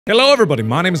Hello everybody,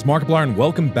 my name is Markiplier and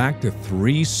welcome back to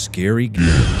 3 Scary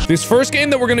Games. This first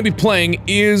game that we're going to be playing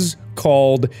is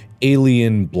called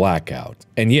Alien Blackout.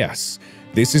 And yes,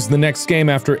 this is the next game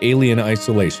after Alien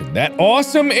Isolation. That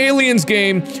awesome Aliens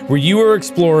game where you are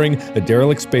exploring a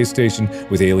derelict space station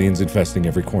with aliens infesting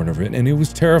every corner of it, and it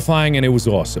was terrifying and it was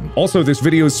awesome. Also, this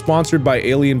video is sponsored by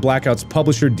Alien Blackout's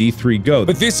publisher D3Go.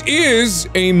 But this is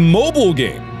a mobile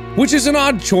game, which is an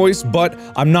odd choice, but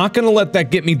I'm not gonna let that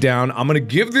get me down. I'm gonna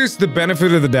give this the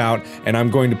benefit of the doubt, and I'm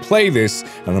going to play this,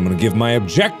 and I'm gonna give my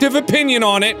objective opinion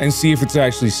on it, and see if it's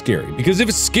actually scary. Because if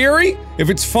it's scary, if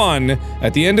it's fun,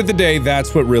 at the end of the day,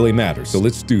 that's what really matters. So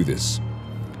let's do this.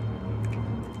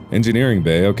 Engineering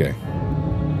bay, okay.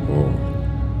 Whoa.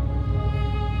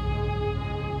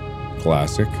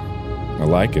 Classic. I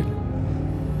like it.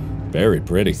 Very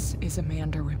pretty. This is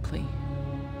Amanda Ripley.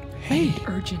 Hey.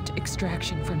 Urgent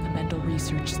extraction from the Mendel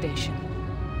Research Station.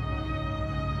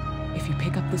 If you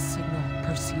pick up the signal,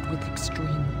 proceed with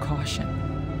extreme caution.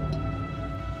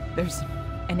 There's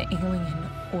an alien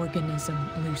organism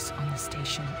loose on the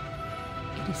station.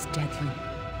 It is deadly.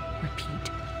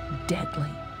 Repeat, deadly.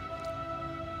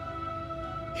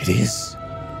 It is.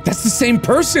 That's the same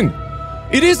person!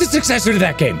 It is the successor to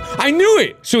that game! I knew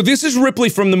it! So this is Ripley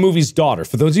from the movie's daughter.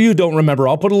 For those of you who don't remember,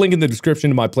 I'll put a link in the description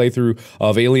to my playthrough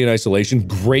of Alien Isolation.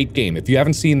 Great game. If you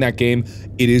haven't seen that game,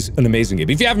 it is an amazing game.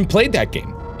 If you haven't played that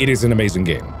game, it is an amazing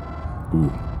game.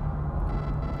 Ooh.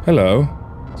 Hello.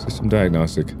 System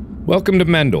diagnostic. Welcome to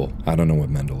Mendel. I don't know what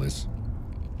Mendel is.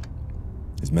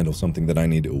 Is Mendel something that I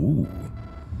need to— ooh.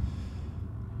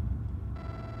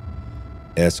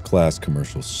 S-Class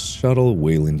Commercial Shuttle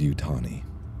Weyland-Yutani.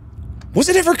 Was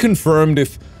it ever confirmed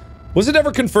if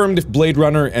Blade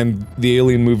Runner and the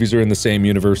Alien movies are in the same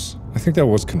universe? I think that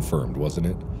was confirmed, wasn't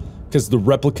it? Because the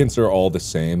replicants are all the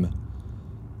same.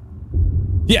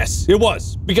 Yes, it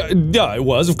was. Because, yeah, it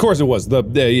was. Of course it was.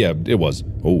 Yeah, it was.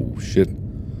 Oh, shit.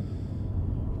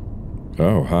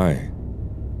 Oh, hi.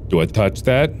 Do I touch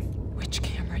that? Which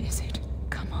camera is it?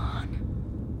 Come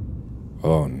on.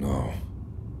 Oh, no.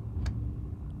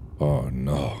 Oh,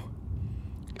 no.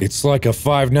 It's like a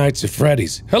Five Nights at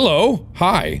Freddy's. Hello.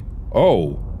 Hi.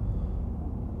 Oh.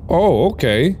 Oh,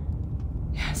 okay.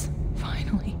 Yes,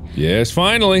 finally. Yes,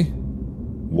 finally.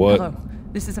 What? Hello,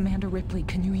 this is Amanda Ripley.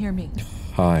 Can you hear me?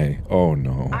 Hi. Oh,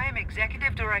 no. I am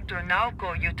Executive Director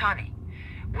Naoko Yutani.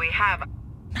 We have—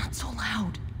 Not so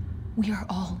loud. We are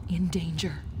all in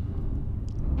danger.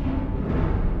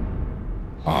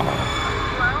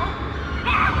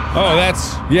 Oh,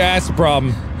 that's the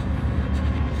problem.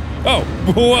 Oh,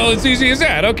 well, it's easy as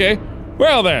that. Okay.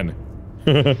 Well, then.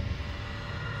 What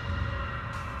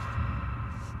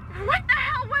the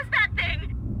hell was that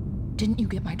thing? Didn't you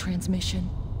get my transmission?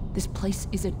 This place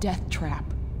is a death trap.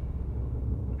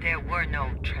 There were no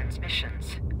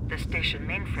transmissions. The station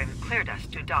mainframe cleared us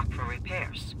to dock for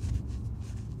repairs.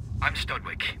 I'm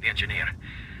Studwick, the engineer.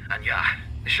 And yeah,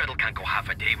 the shuttle can't go half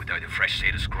a day without a fresh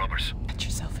set of scrubbers. Get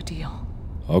yourself a deal.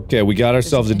 Okay, we got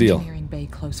ourselves a There's an deal. engineering bay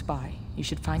close by. You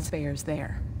should find spares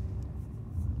there.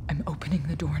 I'm opening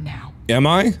the door now. Am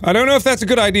I? I don't know if that's a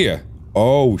good idea.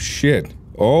 Oh, shit.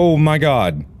 Oh, my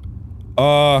God.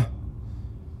 Am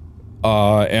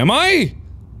I?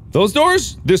 Those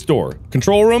doors? This door.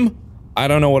 Control room? I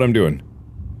don't know what I'm doing.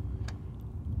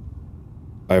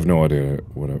 I have no idea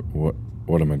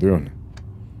what am I doing?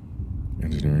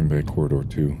 Engineering bay corridor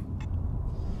 2.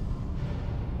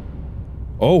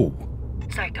 Oh.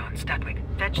 Sight on, Studwick.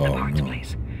 Fetch the parts,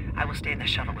 please. I will stay in the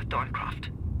shuttle with Thorncroft.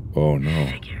 Oh, no.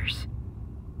 Figures.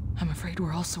 I'm afraid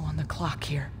we're also on the clock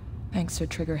here. Thanks to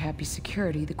trigger-happy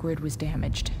security, the grid was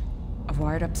damaged. I've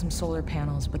wired up some solar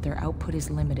panels, but their output is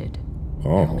limited. Oh.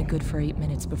 They're only good for 8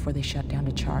 minutes before they shut down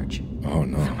to charge. Oh,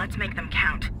 no. So let's make them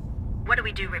count. What do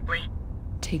we do, Ripley?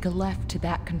 Take a left to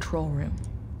that control room,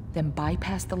 then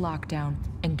bypass the lockdown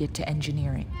and get to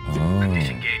engineering. I'm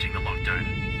disengaging the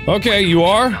lockdown. Okay, you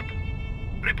are?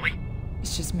 Ripley?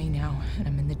 It's just me now, and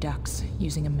I'm in the ducts,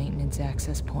 using a maintenance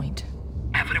access point.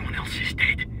 Everyone else is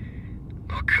dead.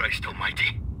 Oh, Christ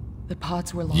almighty. The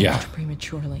pods were launched Yeah.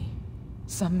 prematurely.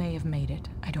 Some may have made it,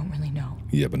 I don't really know.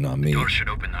 Yeah, but not me. Door should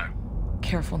open now.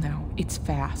 Careful now, it's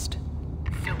fast.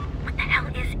 So, what the hell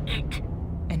is it?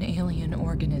 An alien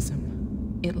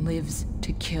organism. It lives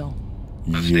to kill.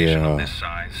 A station of Yeah. this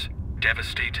size,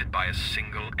 devastated by a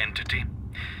single entity?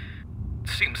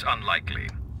 Seems unlikely,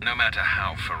 no matter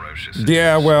how ferocious it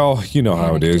Yeah, is. well, you know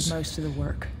how it Panic did is. most of the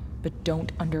work, but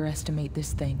don't underestimate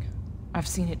this thing. I've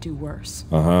seen it do worse.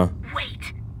 Uh-huh.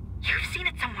 Wait. You've seen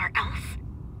it somewhere else?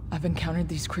 I've encountered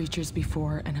these creatures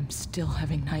before, and I'm still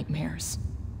having nightmares.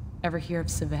 Ever hear of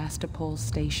Sevastopol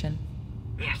Station?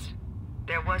 Yes.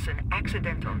 There was an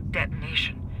accidental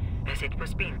detonation as it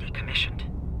was being decommissioned.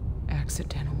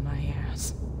 Accidental, my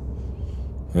ass.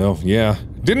 Well, yeah.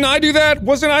 Didn't I do that?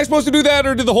 Wasn't I supposed to do that,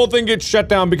 or did the whole thing get shut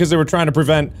down because they were trying to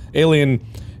prevent alien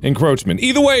encroachment?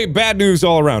 Either way, bad news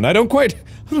all around. I don't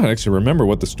actually remember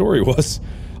what the story was.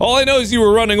 All I know is you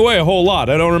were running away a whole lot.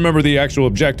 I don't remember the actual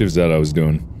objectives that I was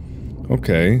doing.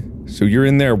 Okay, so you're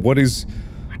in there. What is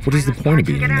the point of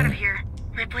being in there? Get out of here.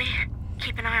 Ripley,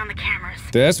 keep an eye on the cameras.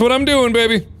 That's what I'm doing,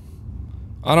 baby.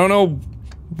 I don't know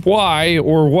why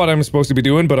or what I'm supposed to be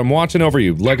doing, but I'm watching over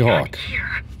you like a hawk.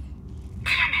 Here.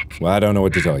 Damn it. Well, I don't know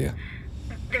what to tell you.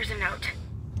 There's a note.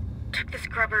 Took the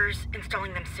scrubbers,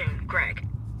 installing them soon, Greg.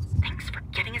 Thanks for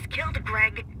getting us killed,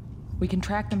 Greg. We can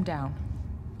track them down.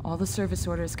 All the service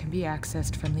orders can be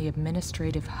accessed from the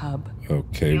administrative hub.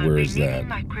 Okay, You'll where be is that? needing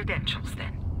my credentials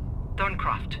then.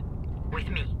 Thorncroft, with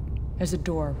me. There's a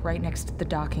door right next to the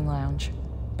docking lounge,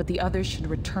 but the others should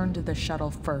return to the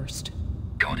shuttle first.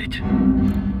 Got it.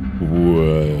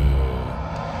 Whoa.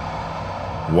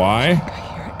 Why?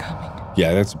 I hear it coming.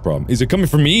 Yeah, that's the problem. Is it coming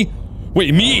from me?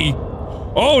 Wait, me?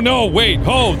 Oh no, wait.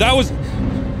 Oh, that was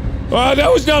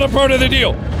not a part of the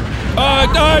deal.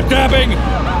 I'm tapping.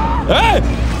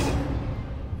 Ah!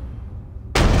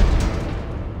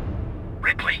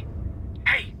 Ripley!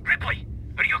 Hey, Ripley!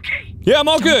 Are you okay? Yeah, I'm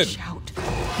all good. Don't shout. We've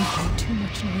made too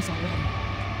much noise already.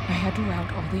 I had to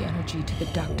route all the energy to the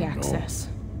duct access.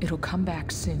 It'll come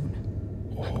back soon.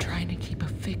 I'm trying to keep a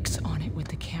fix on it with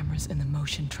the cameras and the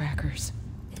motion trackers.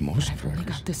 The motion I've only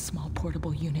trackers? got this small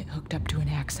portable unit hooked up to an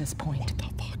access point. What the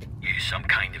fuck? You some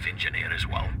kind of engineer as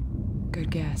well. Good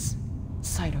guess.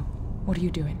 Saito, what are you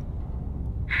doing?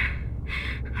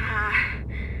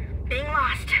 Being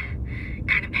lost.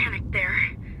 Kind of panicked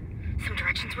there. Some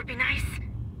directions would be nice.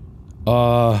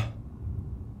 Oh.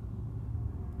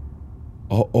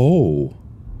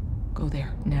 Go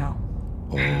there, now.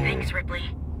 Thanks, Ripley.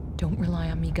 Don't rely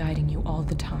on me guiding you all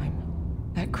the time.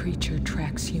 That creature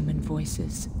tracks human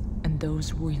voices, and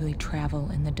those really travel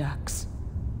in the ducts.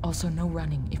 Also, no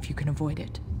running if you can avoid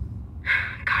it.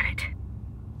 Got it.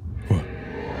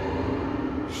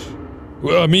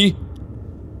 Me?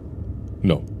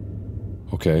 No.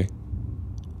 Okay.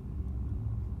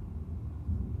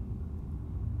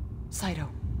 Saito.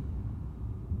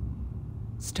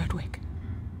 Studwick.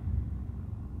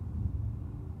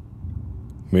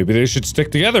 Maybe they should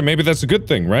stick together. Maybe that's a good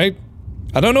thing, right?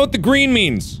 I don't know what the green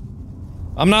means.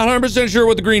 I'm not 100% sure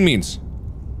what the green means.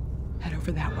 Head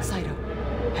over that way. Saito,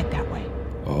 head that way.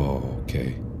 Oh,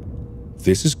 okay.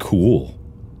 This is cool.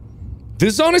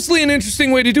 This is honestly an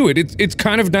interesting way to do it. It's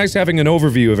kind of nice having an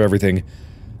overview of everything.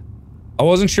 I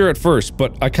wasn't sure at first,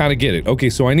 but I kind of get it. Okay,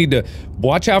 so I need to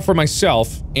watch out for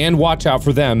myself and watch out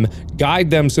for them, guide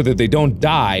them so that they don't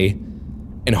die,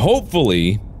 and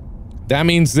hopefully that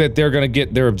means that they're gonna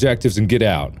get their objectives and get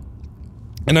out.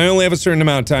 And I only have a certain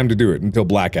amount of time to do it until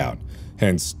Blackout.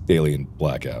 Hence, Alien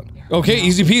Blackout. Okay,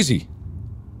 easy peasy.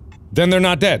 Then they're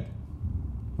not dead.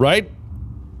 Right?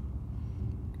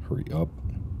 Hurry up.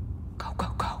 Go, go,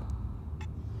 go.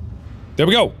 There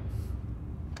we go.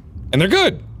 And they're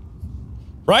good.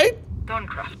 Right?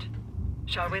 Thorncroft,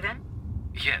 shall we then?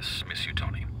 Yes, Miss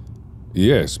Utani.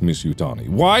 Yes, Miss Utani.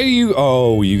 Why are you-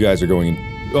 oh, you guys are going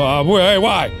in- wait,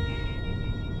 why?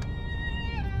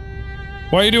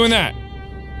 Why are you doing that?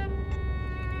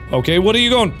 Okay, what are you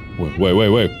going-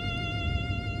 wait.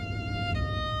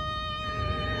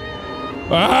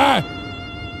 Ah!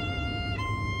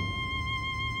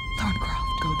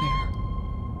 Thorncroft, go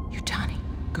there. Utani,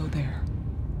 go there.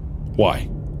 Why?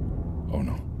 Oh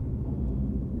no.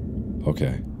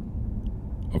 Okay.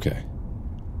 Okay.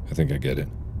 I think I get it.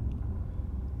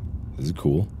 This is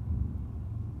cool.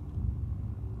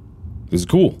 This is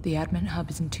cool. The admin hub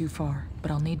isn't too far,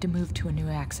 but I'll need to move to a new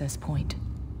access point.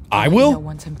 I I'll let you will? know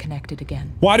once I'm connected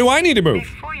again. Why do I need to move?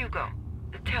 Before you go,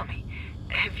 tell me,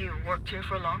 have you worked here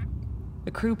for long?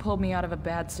 The crew pulled me out of a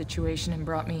bad situation and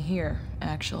brought me here,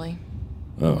 actually.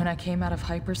 Oh. When I came out of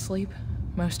hypersleep,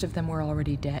 most of them were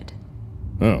already dead.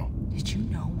 Oh. Did you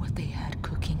know what they had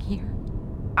cooking here?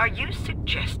 Are you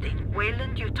suggesting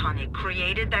Wayland Yutani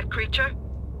created that creature?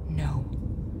 No.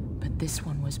 But this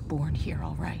one was born here,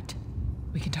 all right.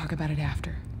 We can talk about it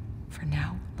after. For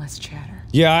now, let's chatter.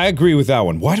 Yeah, I agree with that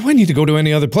one. Why do I need to go to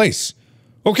any other place?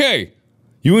 Okay.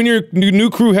 You and your new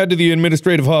crew head to the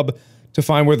administrative hub to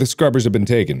find where the scrubbers have been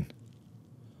taken.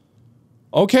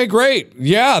 Okay, great.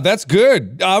 Yeah, that's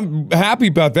good. I'm happy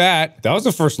about that. That was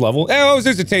the first level. Oh, it was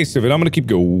just a taste of it. I'm gonna keep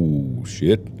going. Ooh,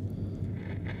 shit.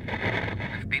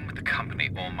 I've been with the company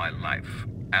all my life,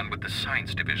 and with the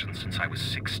science division since I was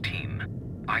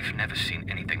 16. I've never seen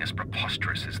anything as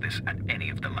preposterous as this at any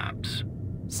of the labs.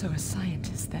 So a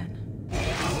scientist then.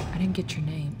 I didn't get your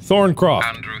name. Thorncroft.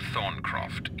 Andrew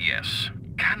Thorncroft, yes.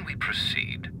 Can we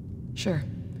proceed? Sure.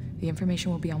 The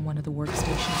information will be on one of the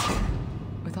workstations here.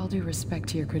 With all due respect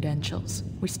to your credentials,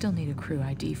 we still need a crew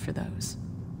ID for those.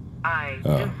 I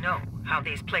don't know how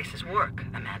these places work,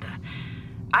 Amanda.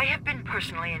 I have been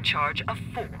personally in charge of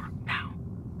 4 now.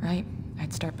 Right?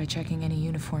 I'd start by checking any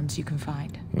uniforms you can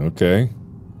find. Okay.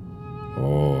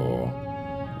 Oh.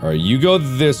 Alright, you go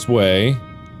this way.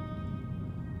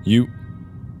 You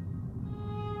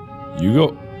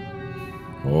go...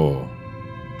 Oh.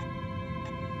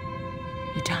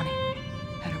 Yutani,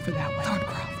 head over that way.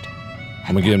 Thorncroft.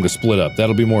 I'm gonna get him to split up.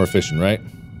 That'll be more efficient, right?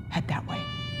 Head that way.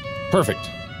 Perfect.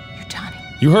 Yutani.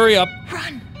 You hurry up.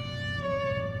 Run!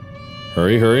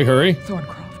 Hurry, hurry, hurry.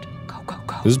 Thorncroft. Go, go,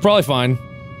 go. This is probably fine.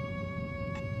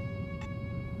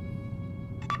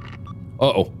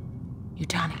 Uh-oh.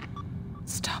 Yutani,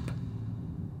 stop.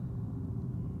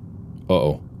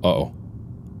 Uh-oh. Uh-oh.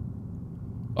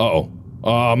 Uh-oh.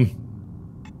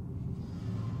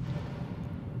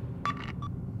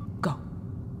 Go.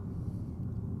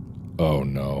 Oh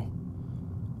no.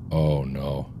 Oh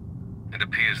no. It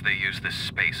appears they use this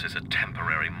space as a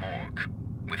temporary morgue,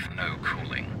 with no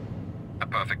cooling. A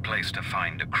perfect place to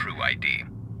find a crew ID.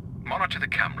 Monitor the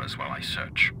cameras while I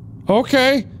search.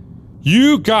 Okay.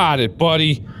 You got it,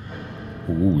 buddy.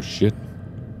 Ooh, shit.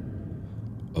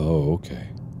 Oh, okay.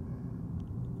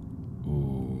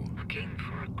 Ooh. Looking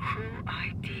for a crew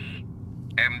ID.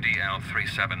 MDL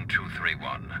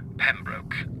 37231.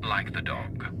 Pembroke, like the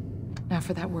dog. Now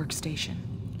for that workstation.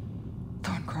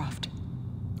 Thorncroft.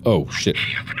 Oh, shit.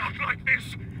 Not like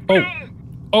this. Oh.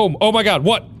 Oh my god,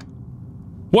 what?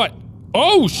 What?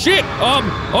 Oh, shit!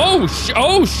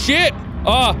 Oh, shit!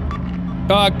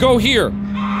 Go here.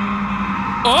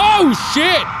 Oh,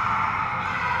 shit!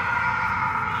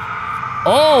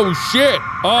 Oh, shit!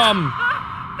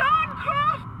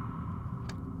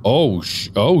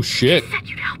 Oh, shit. You said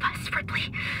you'd help us,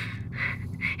 Ripley.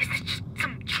 Is this just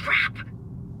some trap?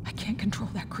 I can't control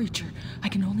that creature. I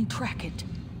can only track it.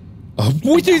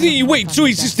 Wait, so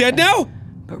he's just dead now?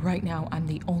 But right now, I'm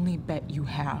the only bet you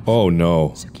have. Oh,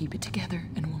 no. So keep it together,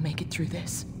 and we'll make it through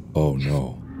this. Oh,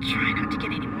 no. Try not to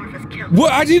get any more of us killed.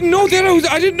 What? I didn't know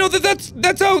that I didn't know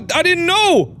that's how, I didn't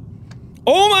know!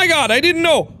 Oh my god, I didn't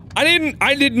know!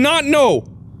 I did not know!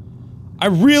 I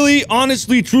really,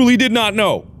 honestly, truly did not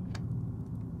know.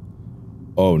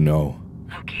 Oh no.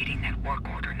 Locating that work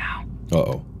order now.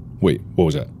 Uh-oh. Wait, what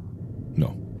was that?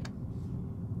 No.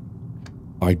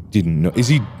 I didn't know. Is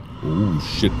he... Oh,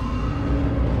 shit.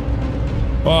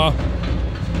 Oh!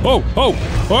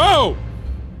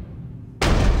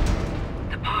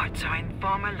 The parts are in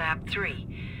former Lab 3.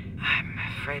 I'm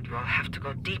afraid we'll have to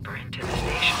go deeper into the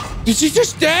station. Is he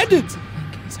just dead? Transit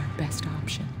link is our best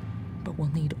option, but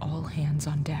we'll need all hands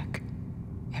on deck.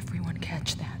 Everyone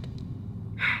catch that.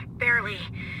 Barely.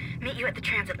 Meet you at the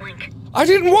transit link. I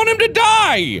didn't want him to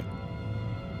die!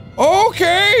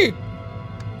 Okay!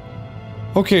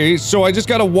 Okay, so I just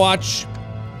gotta watch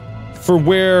for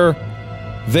where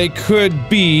they could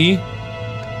be.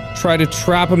 Try to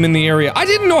trap him in the area. I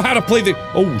didn't know how to play the-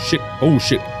 Oh shit, oh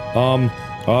shit.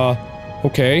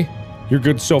 Okay. You're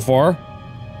good so far.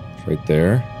 It's right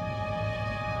there.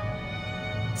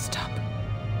 Stop.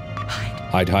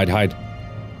 Hide. Hide.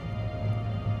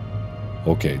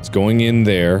 Okay, it's going in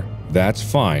there. That's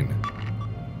fine.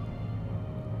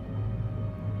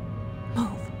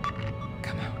 Move.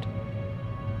 Come out.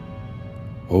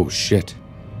 Oh shit.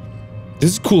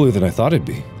 This is cooler than I thought it'd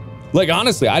be. Like,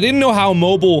 honestly, I didn't know how a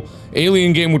mobile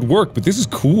Alien game would work, but this is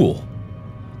cool.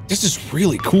 This is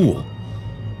really cool.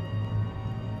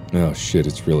 Oh shit,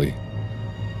 it's really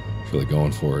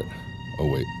going for it.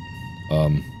 Oh wait.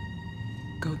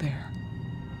 Go there.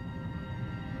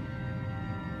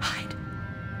 Hide.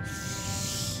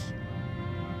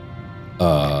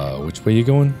 Which way you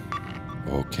going?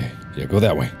 Okay. Yeah, go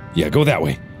that way. Yeah, go that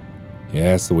way.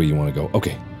 Yeah, that's the way you want to go.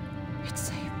 Okay. It's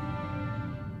safe.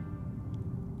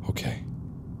 Okay.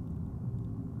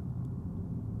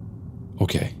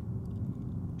 Okay.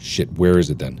 Shit, where is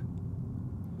it then?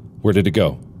 Where did it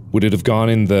go? Would it have gone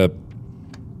in the...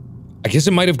 I guess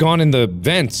it might have gone in the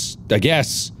vents, I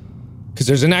guess. Because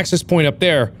there's an access point up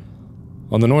there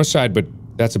on the north side, but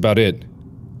that's about it.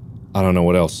 I don't know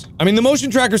what else. I mean, the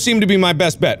motion tracker seemed to be my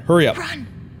best bet. Hurry up. Run!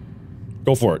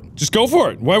 Go for it. Just go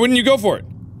for it. Why wouldn't you go for it?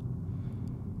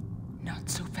 Not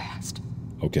so fast.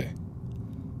 Okay.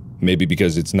 Maybe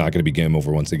because it's not gonna be game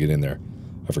over once they get in there.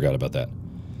 I forgot about that.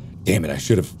 Damn it, I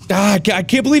should've- Ah, I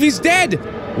can't believe he's dead!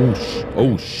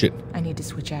 Oh shit. I need to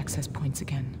switch access points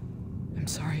again. I'm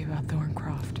sorry about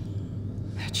Thorncroft.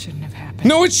 That shouldn't have happened.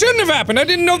 No, it shouldn't have happened. I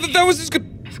didn't know that that was as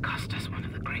good. This cost us one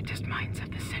of the greatest minds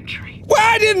of the century. Well,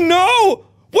 I didn't know.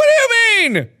 What do you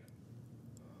mean?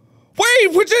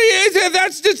 Wait,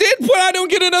 that's just it? What, I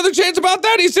don't get another chance about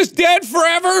that? He's just dead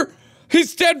forever?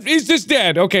 He's dead. He's just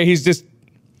dead. Okay, he's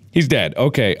dead.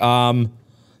 Okay,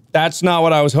 that's not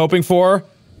what I was hoping for.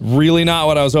 Really not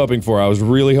what I was hoping for. I was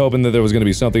really hoping that there was gonna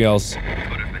be something else. Could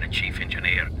have been a chief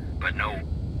engineer, but no,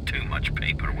 too much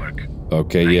paperwork.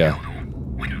 Okay, yeah. I know,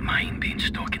 though, wouldn't mind being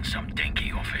stuck in some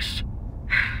dinky office.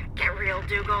 Get real,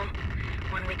 Dougal.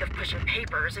 1 week of pushing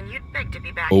papers, and you'd beg to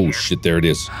be back Oh here. shit, there it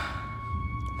is.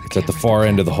 It's at the far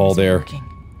end of the hall there.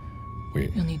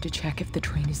 Wait. You'll need to check if the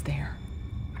train is there.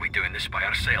 Are we doing this by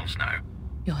ourselves now?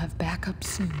 You'll have backup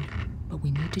soon, but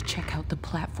we need to check out the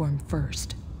platform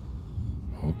first.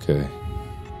 Okay.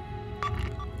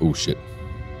 Oh shit.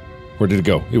 Where did it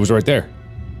go? It was right there.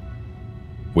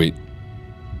 Wait.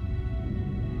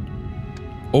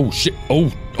 Oh shit.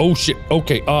 Oh shit.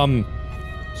 Okay,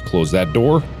 let's close that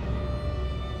door.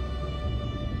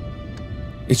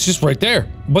 It's just right there.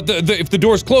 But if the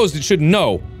door's closed, it shouldn't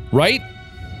know, right?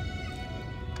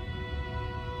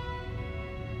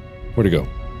 Where'd it go?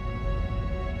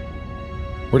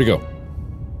 Where'd it go?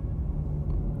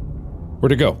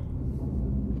 Where'd it go?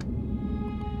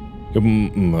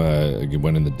 It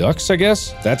went in the ducts, I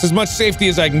guess? That's as much safety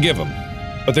as I can give him.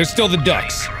 But there's still the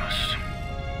ducts. For us.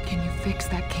 Can you fix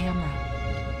that camera?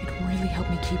 It really helped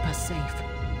me keep us safe.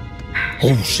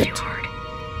 Oh shit. Too hard.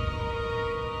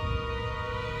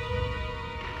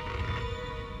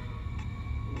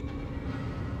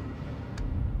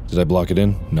 Did I block it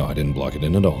in? No, I didn't block it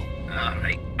in at all.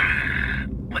 Alright.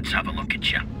 Let's have a look at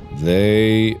you.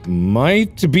 They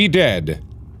might be dead.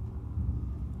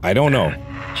 I don't know.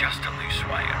 Just a loose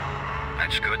wire.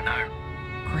 That's good now.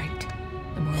 Great.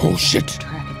 The more Oh, we shit. can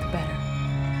track it, the better.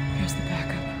 Here's the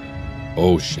backup.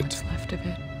 Oh shit. What's left of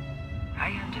it?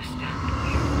 I understand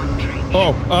we're one train.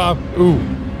 Ooh.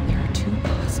 There are two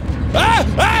possible.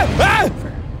 Ah!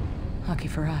 Over. Lucky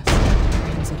for us,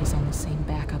 transit is on the same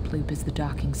backup loop as the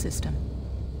docking system.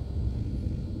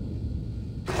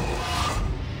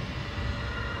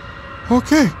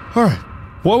 Okay, alright.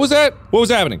 What was that? What was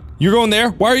happening? You're going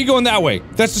there? Why are you going that way?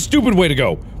 That's the stupid way to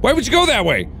go. Why would you go that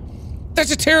way?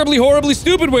 That's a terribly, horribly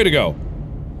stupid way to go.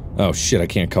 Oh shit, I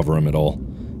can't cover them at all.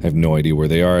 I have no idea where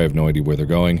they are. I have no idea where they're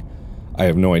going. I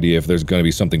have no idea if there's gonna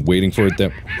be something waiting for it there.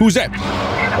 Who's that?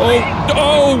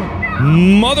 Oh,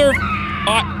 mother...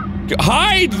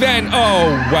 hide then! Oh,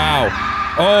 wow.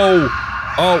 Oh,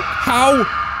 how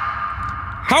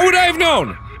would I have known?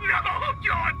 No,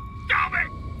 John! Stop it!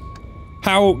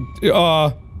 How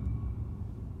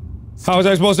was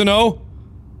I supposed to know?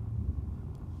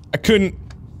 I couldn't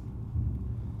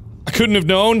have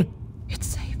known? It's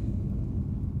safe.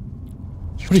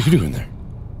 What are you doing there?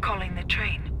 Calling the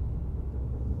train.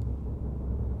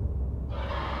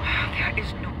 There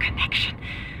is no connection.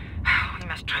 We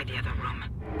must try the other room.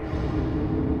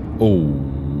 Oh,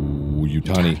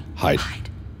 Yutani, hide.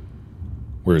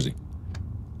 Where is he?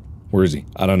 Where is he?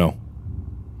 I don't know.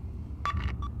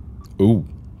 Ooh,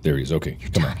 there he is. Okay,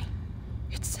 come on. Johnny,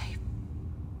 it's safe.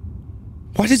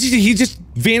 Why does he just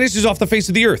vanishes off the face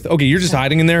of the earth? Okay, you're just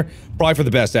hiding in there? Probably for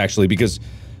the best, actually, because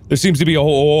there seems to be a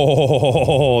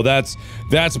whole, that's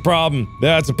a problem.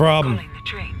 That's a problem. Calling the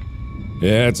train.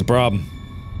 Yeah, it's a problem.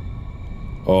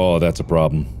 Oh, that's a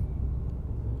problem.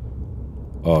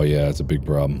 Oh yeah, it's a big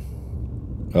problem.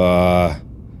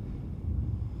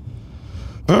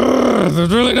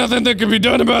 There's really nothing that can be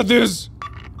done about this.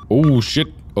 Oh shit.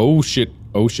 Oh shit.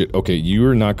 Oh shit. Okay,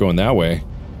 you're not going that way.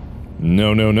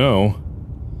 No, no, no.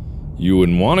 You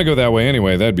wouldn't want to go that way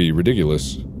anyway. That'd be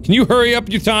ridiculous. Can you hurry up,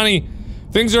 Yutani?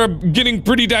 Things are getting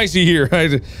pretty dicey here. I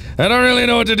don't really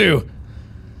know what to do.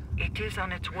 It is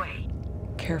on its way.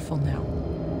 Careful now.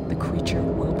 The creature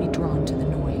will be drawn to the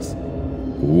noise.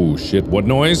 Ooh, shit. What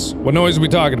noise? What noise are we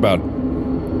talking about?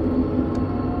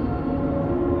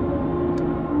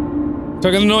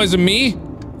 Talking the noise of me?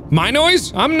 My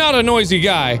noise? I'm not a noisy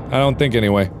guy. I don't think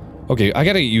anyway. Okay, I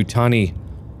gotta get Yutani.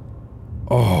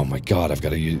 Oh my god, I've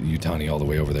got a Yutani all the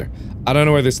way over there. I don't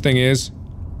know where this thing is.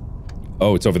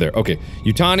 Oh, it's over there. Okay,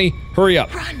 Yutani, hurry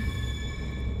up. Run!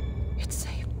 It's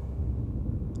safe.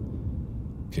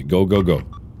 Okay, go, go, go.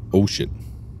 Oh shit.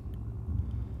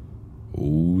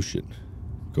 Oh shit.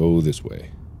 Go this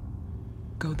way.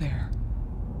 Go there.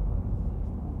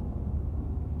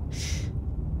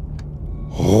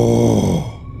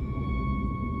 Oh.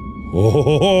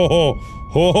 Oh.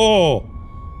 Oh.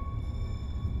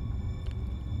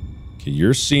 Okay,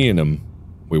 you're seeing him.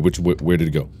 Wait, where did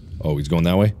it go? Oh, he's going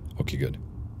that way? Okay, good.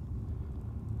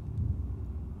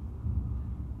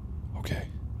 Okay.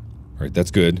 Alright,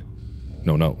 that's good.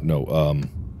 No.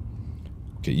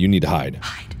 Okay, you need to hide.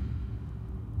 Hide.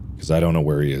 Because I don't know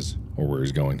where he is, or where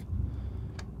he's going.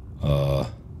 You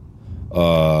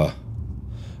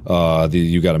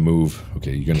gotta move.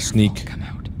 Okay, you're gonna sneak. Come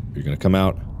out. You're gonna come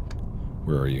out.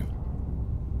 Where are you?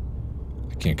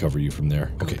 I can't cover you from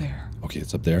there. Go Okay. there. Okay,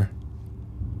 it's up there.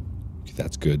 Okay,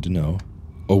 that's good to know.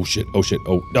 Oh shit, oh shit,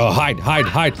 oh. Hide. Help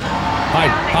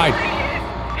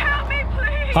me,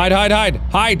 please!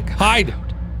 Hide!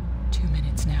 2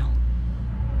 minutes now.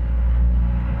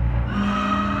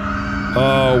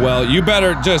 Oh, well, you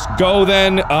better just go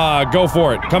then. Go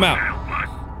for it. Come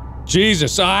out.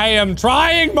 Jesus, I am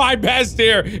trying my best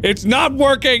here. It's not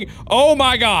working. Oh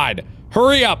my god.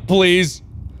 Hurry up, please.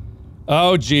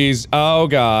 Oh, jeez. Oh,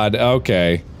 god.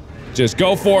 Okay. Just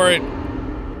go for it.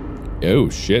 Oh,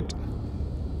 shit.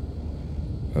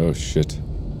 Oh, shit.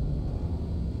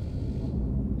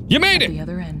 You made At the it!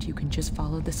 other end, you can just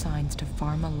follow the signs to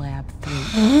Pharma Lab 3.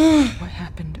 What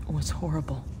happened was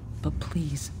horrible, but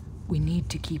please, we need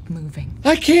to keep moving.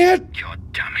 I can't! God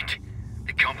damn it.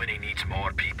 The company needs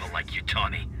more people like you,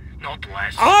 Tony. Not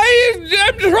less. I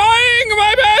am trying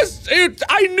my best!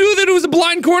 I knew that it was a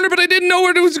blind corner, but I didn't know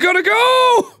where it was gonna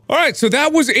go! Alright, so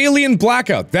that was Alien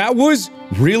Blackout. That was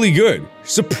really good.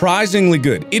 Surprisingly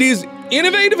good. It is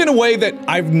innovative in a way that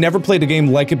I've never played a game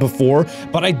like it before,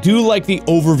 but I do like the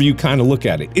overview kind of look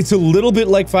at it. It's a little bit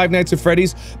like Five Nights at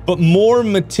Freddy's, but more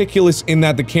meticulous in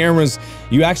that the cameras,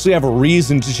 you actually have a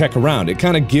reason to check around. It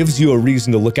kind of gives you a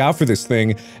reason to look out for this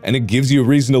thing, and it gives you a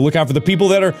reason to look out for the people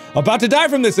that are about to die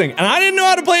from this thing. And I didn't know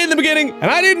how to play it in the beginning,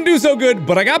 and I didn't do so good,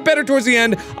 but I got better towards the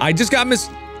end. I just got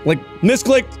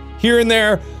misclicked here and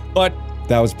there, but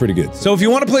that was pretty good. So if you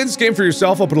want to play this game for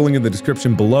yourself, I'll put a link in the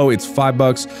description below. It's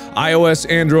 $5, iOS,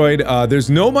 Android. There's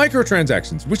no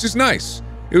microtransactions, which is nice.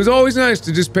 It was always nice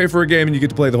to just pay for a game and you get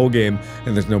to play the whole game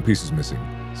and there's no pieces missing.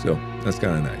 So that's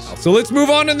kind of nice. So let's move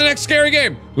on to the next scary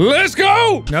game. Let's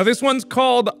go! Now this one's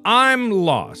called I'm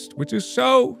Lost, which is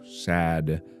so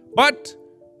sad. But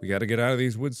we gotta get out of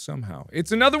these woods somehow.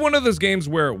 It's another one of those games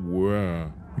where,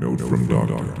 Note from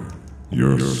Doctor.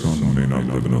 Your son may not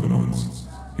live another month.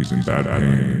 He's in bad pain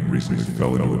and recently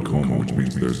fell into a coma, which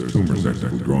means there's a tumor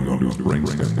technically growing onto his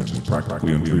brainstem, which is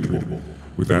practically untreatable.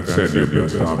 With that said, your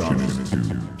best option is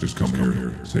to just come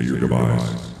here, say your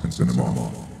goodbyes, and send him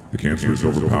off. The cancer is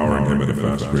overpowering him at a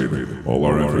fast rate. All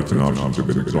our efforts and options have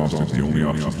been exhausted. The only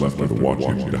options left are to watch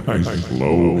him die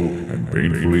slow and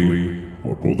painfully,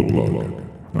 or pull the plug.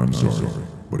 I'm sorry,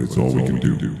 but it's all we can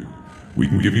do. We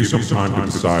can give you some time to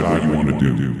decide what you want to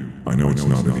do. I know it's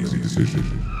not an easy decision.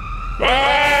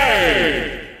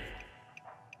 Hey!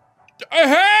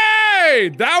 Hey!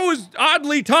 That was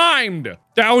oddly timed.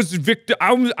 That was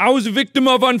I was a victim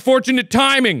of unfortunate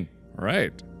timing. All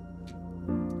right.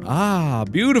 Ah,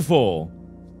 beautiful.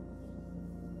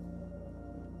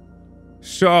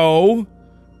 So,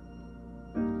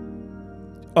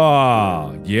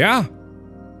 yeah.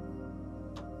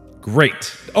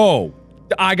 Great. Oh,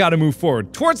 I gotta move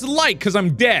forward towards the light because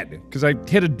I'm dead. Because I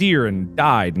hit a deer and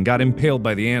died and got impaled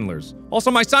by the antlers.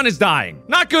 Also, my son is dying.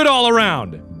 Not good all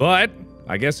around. But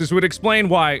I guess this would explain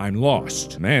why I'm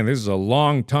lost. Man, this is a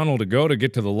long tunnel to go to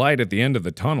get to the light at the end of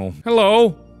the tunnel.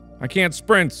 Hello. I can't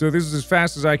sprint, so this is as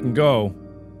fast as I can go.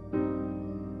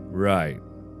 Right.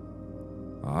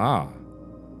 Ah.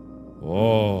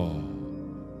 Oh.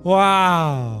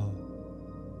 Wow.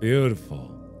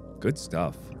 Beautiful. Good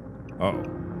stuff. Uh-oh.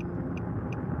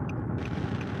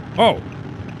 Oh.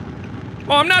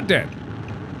 Oh, I'm not dead.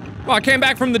 Well, I came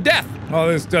back from the death. Well,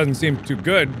 this doesn't seem too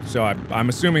good, so I'm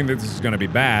assuming that this is gonna be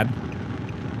bad.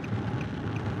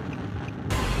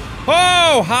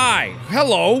 Oh, hi.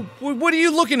 Hello. What are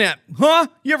you looking at? Huh?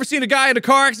 You ever seen a guy in a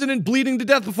car accident bleeding to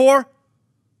death before?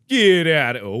 Get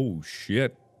out of— oh,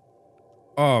 shit.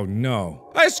 Oh,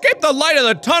 no. I escaped the light of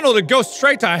the tunnel to go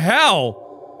straight to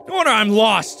hell. No wonder I'm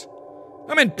lost.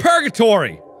 I'm in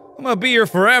purgatory. I'm gonna be here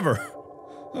forever.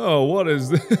 Oh, what is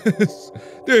this?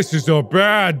 This is a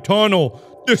bad tunnel.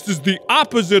 This is the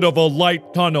opposite of a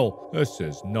light tunnel. This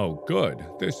is no good.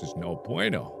 This is no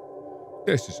bueno.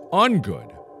 This is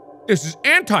ungood. This is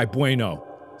anti-bueno.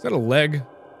 Is that a leg?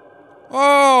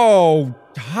 Oh,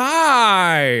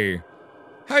 hi.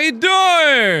 How you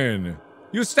doing?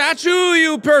 You statue,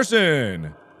 you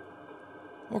person.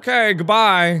 Okay,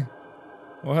 goodbye.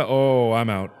 Well, oh, I'm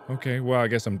out. Okay, well, I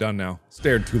guess I'm done now.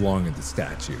 Stared too long at the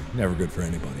statue. Never good for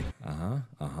anybody.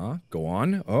 Go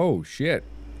on. Oh, shit.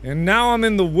 And now I'm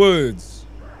in the woods.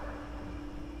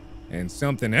 And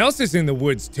something else is in the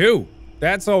woods, too.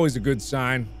 That's always a good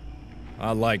sign.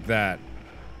 I like that.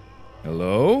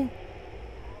 Hello?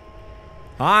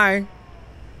 Hi.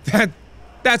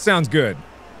 That sounds good.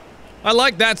 I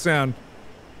like that sound.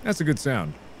 That's a good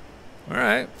sound.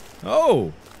 Alright.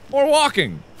 Oh, more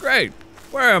walking. Great.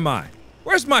 Where am I?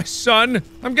 Where's my son?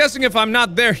 I'm guessing if I'm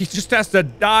not there, he just has to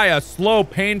die a slow,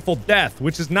 painful death,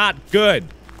 which is not good.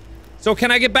 So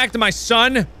can I get back to my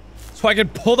son? So I can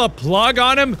pull the plug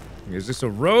on him? Is this a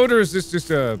road or is this just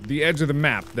the edge of the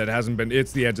map that hasn't been-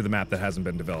 it's the edge of the map that hasn't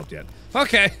been developed yet.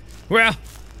 Okay, well,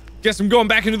 guess I'm going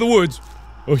back into the woods.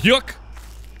 Oh, yuck.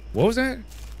 What was that?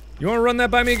 You wanna run that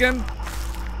by me again?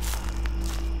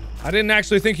 I didn't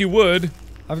actually think you would.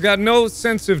 I've got no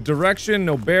sense of direction,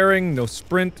 no bearing, no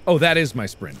sprint. Oh, that is my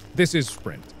sprint. This is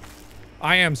sprint.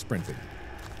 I am sprinting.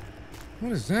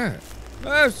 What is that?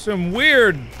 There's some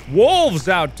weird wolves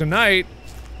out tonight.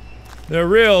 They're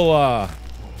real,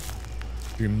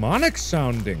 demonic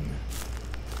sounding.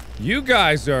 You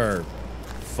guys are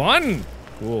fun.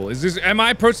 Cool. Is this- am I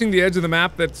approaching the edge of the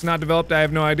map that's not developed? I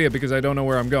have no idea because I don't know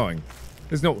where I'm going.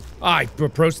 There's no- I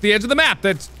approached the edge of the map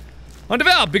that's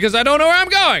undeveloped because I don't know where I'm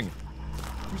going.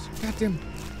 Goddamn.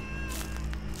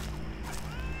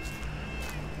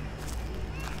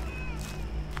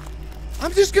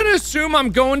 I'm just gonna assume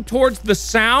I'm going towards the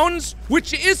sounds,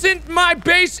 which isn't my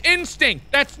base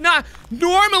instinct. That's not-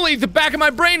 normally the back of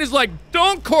my brain is like,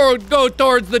 don't go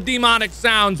towards the demonic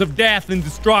sounds of death and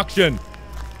destruction.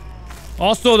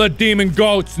 Also the demon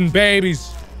goats and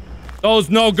babies. Those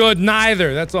no good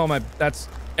neither. That's all my- that's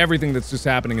everything that's just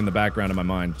happening in the background of my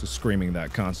mind, just screaming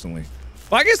that constantly.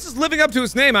 Well, I guess it's living up to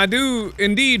its name. I do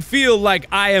indeed feel like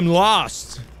I am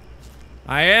lost.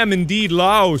 I am indeed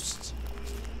lost.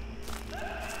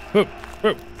 Whoop,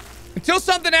 whoop. Until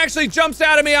something actually jumps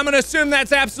out at me, I'm gonna assume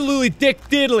that's absolutely dick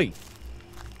diddly.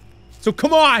 So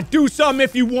come on, do something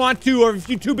if you want to, or if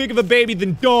you're too big of a baby,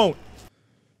 then don't.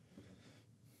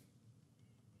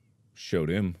 Showed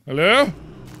him. Hello?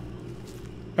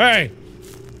 Hey!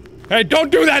 Hey,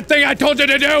 don't do that thing I told you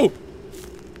to do!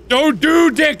 Don't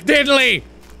do dick diddly!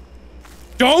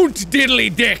 Don't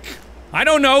diddly dick! I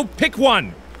don't know, pick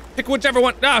one. Pick whichever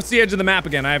one. Ah, it's the edge of the map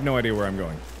again. I have no idea where I'm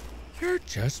going. You're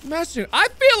just messing. I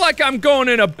feel like I'm going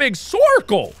in a big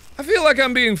circle. I feel like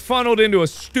I'm being funneled into a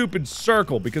stupid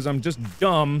circle because I'm just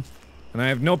dumb and I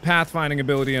have no pathfinding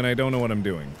ability and I don't know what I'm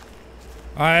doing.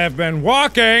 I have been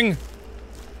walking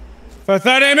for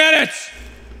 30 minutes!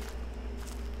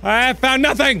 I have found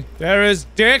nothing! There is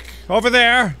Dick over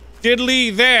there,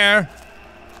 Diddly there.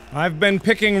 I've been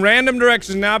picking random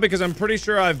directions now because I'm pretty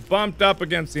sure I've bumped up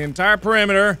against the entire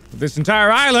perimeter of this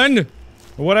entire island,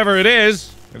 or whatever it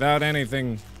is, without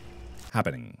anything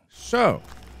happening. So,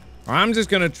 I'm just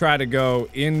gonna try to go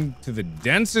into the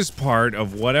densest part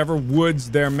of whatever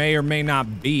woods there may or may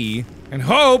not be, and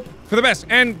hope for the best.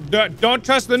 And don't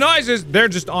trust the noises, they're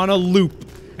just on a loop,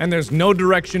 and there's no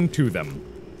direction to them.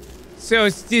 So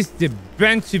it's just a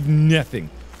bunch of nothing.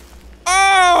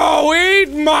 Oh,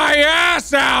 eat my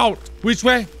ass out! Which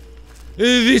way?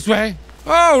 This way.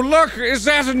 Oh, look, is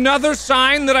that another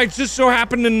sign that I just so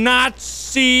happen to not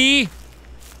see?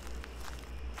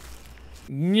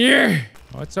 Yeah.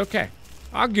 Oh, it's okay.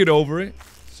 I'll get over it.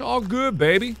 It's all good,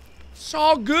 baby. It's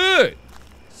all good.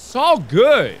 It's all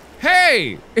good.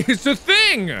 Hey, it's a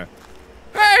thing. Hey,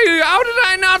 how did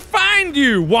I not find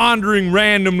you wandering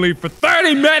randomly for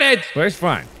 30 minutes? But it's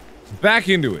fine. Back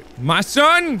into it. My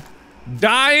son,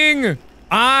 dying.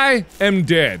 I am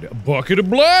dead. A bucket of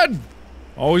blood.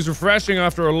 Always refreshing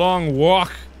after a long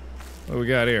walk. What do we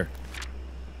got here?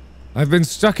 I've been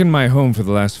stuck in my home for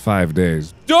the last 5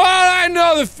 days. Don't I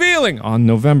know the feeling? On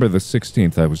November the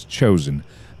 16th, I was chosen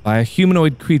by a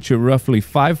humanoid creature roughly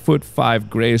 5'5",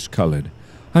 grayish colored.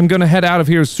 I'm gonna head out of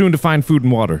here soon to find food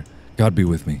and water. God be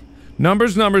with me.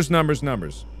 Numbers, numbers, numbers,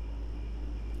 numbers.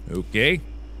 Okay.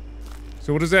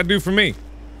 So what does that do for me?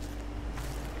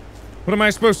 What am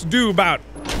I supposed to do about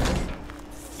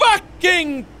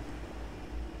fucking...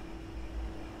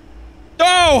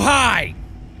 Oh, hi!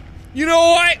 You know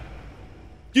what?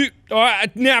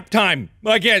 Nap time.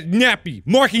 I get nappy.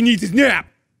 Marky needs his nap.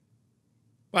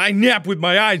 I nap with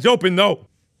my eyes open, though.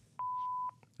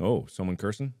 Oh, someone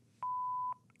cursing?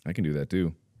 I can do that,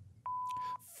 too.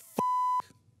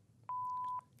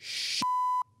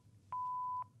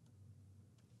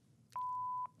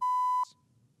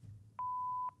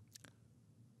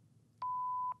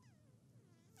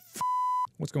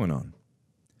 What's going on?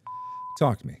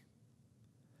 Talk to me.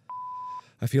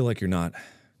 I feel like you're not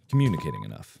communicating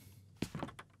enough.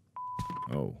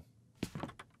 Oh.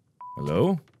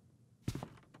 Hello?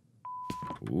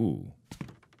 Ooh.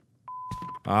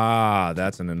 Ah,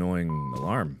 that's an annoying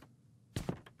alarm. It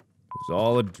was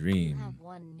all a dream. I have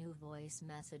one new voice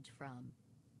message from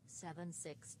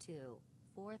 762-431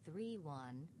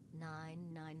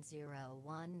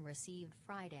 9901 received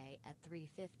Friday at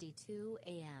 3:52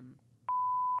 a.m.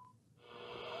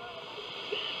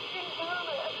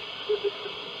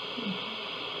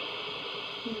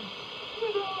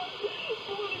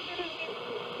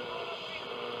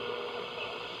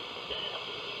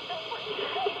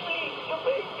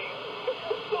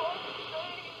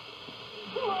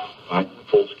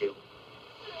 Full scale.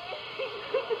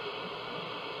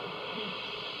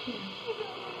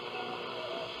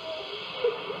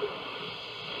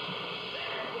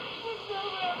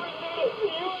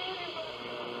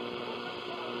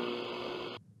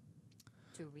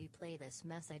 To replay this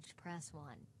message, press 1.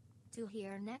 To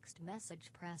hear next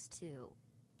message, press 2.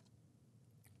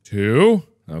 2?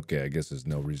 Okay, I guess there's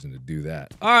no reason to do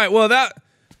that. Alright, well that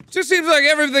just seems like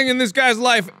everything in this guy's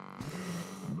life.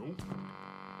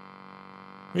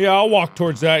 Yeah, I'll walk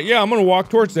towards that. Yeah, I'm gonna walk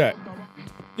towards that.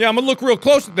 Yeah, I'm gonna look real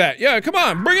close at that. Yeah, come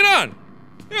on, bring it on.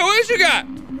 Yeah, what else you got?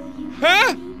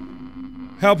 Huh?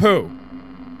 Help who?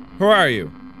 Who are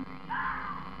you?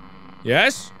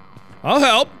 Yes? I'll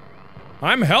help.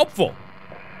 I'm helpful.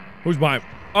 Who's my—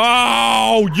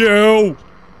 Oh, you!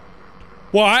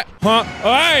 What? Huh?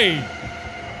 Hey!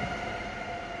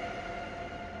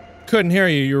 Couldn't hear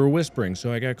you, you were whispering,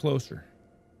 so I got closer.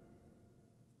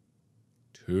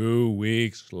 2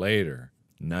 weeks later.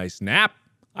 Nice nap.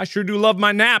 I sure do love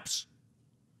my naps.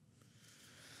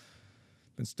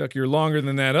 Been stuck here longer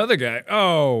than that other guy.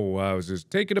 Oh, I was just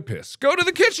taking a piss. Go to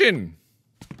the kitchen!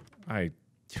 I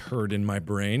heard in my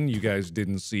brain. You guys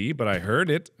didn't see, but I heard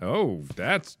it. Oh,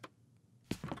 that's...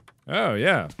 Oh,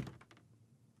 yeah.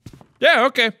 Yeah,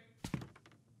 okay.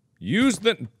 Use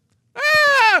the...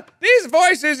 Ah! These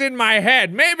voices in my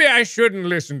head. Maybe I shouldn't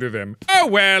listen to them. Oh,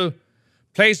 well.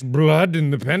 Place blood in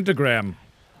the pentagram.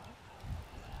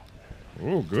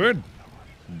 Oh, good.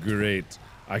 Great.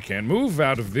 I can't move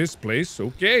out of this place.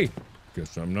 Okay.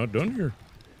 Guess I'm not done here.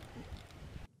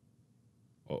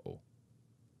 Uh-oh.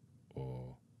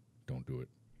 Oh. Don't do it.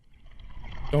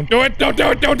 Don't do it! Don't do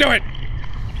it! Don't do it!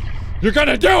 You're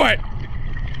gonna do it!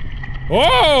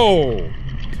 Oh!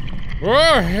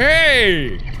 Oh,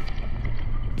 hey!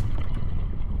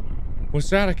 What's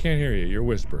that? I can't hear you. You're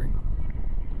whispering.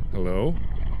 Hello?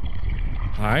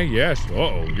 Hi? Yes.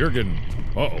 Uh-oh. You're getting...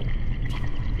 Uh-oh.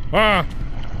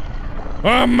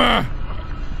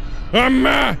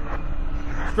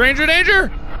 Stranger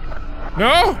danger?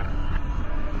 No?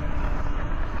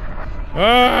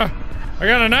 I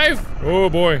got a knife? Oh,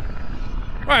 boy.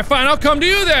 Alright, fine. I'll come to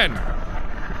you then.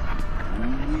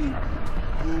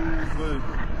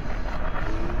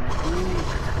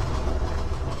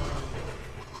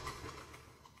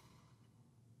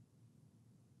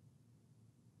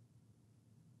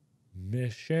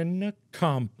 Mission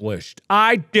accomplished.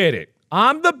 I did it.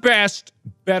 I'm the best.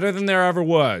 Better than there ever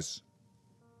was.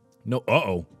 No,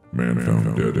 uh-oh. Man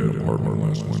found dead in apartment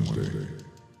last Wednesday.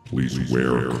 Police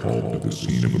were called to the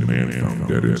scene of a man found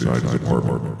dead inside his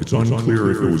apartment. It's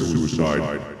unclear if it was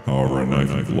suicide. However, a knife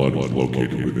and blood was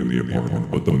located within the apartment,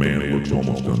 but the man looks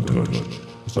almost untouched.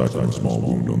 Aside from a small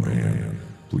wound on the hand,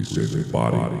 police say the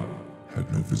body had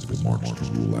no visible marks to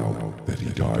rule out that he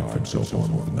died from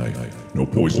self-harm with a knife. No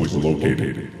poisons were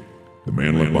located. The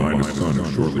man left behind his son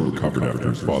who shortly recovered after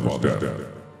his father's death.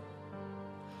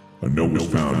 A note was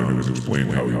found and it was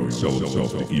explained how he would sell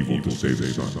himself to evil to save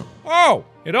his son. Oh,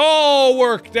 it all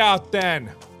worked out then.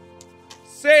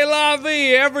 C'est la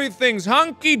vie, everything's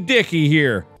hunky-dicky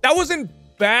here. That wasn't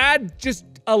bad, just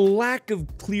a lack of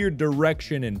clear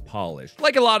direction and polish.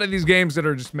 Like a lot of these games that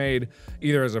are just made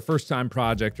either as a first-time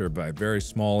project or by very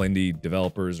small indie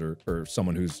developers or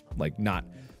someone who's like not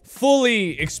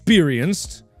fully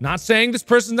experienced. Not saying this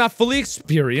person's not fully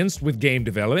experienced with game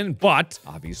development, but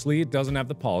obviously it doesn't have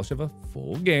the polish of a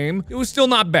full game. It was still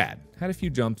not bad. Had a few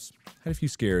jumps, had a few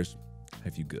scares,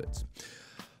 had a few goods.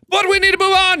 But we need to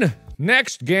move on!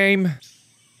 Next game.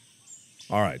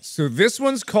 Alright, so this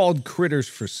one's called Critters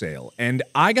for Sale, and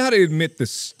I gotta admit the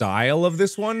style of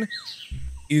this one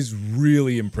is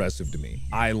really impressive to me.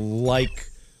 I like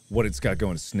what it's got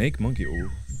going. Snake, monkey, ooh.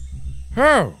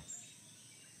 Oh!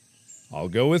 I'll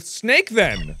go with snake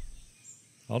then.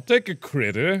 I'll take a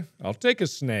critter. I'll take a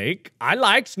snake. I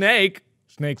like snake.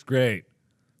 Snake's great.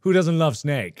 Who doesn't love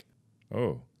snake?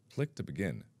 Oh, click to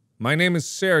begin. My name is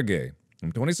Sergey.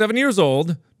 I'm 27 years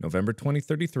old. November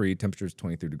 2033. Temperature is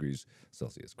 23 degrees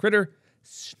Celsius. Critter,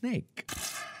 snake.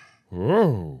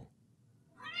 Whoa.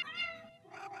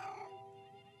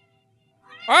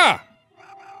 Ah!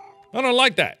 I don't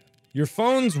like that. Your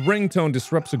phone's ringtone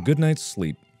disrupts a good night's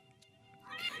sleep.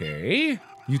 Okay.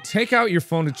 You take out your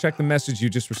phone to check the message you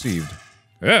just received.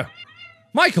 Yeah.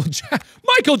 Michael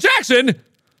Jackson?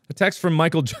 A text from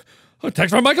Michael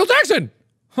Jackson!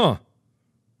 Huh.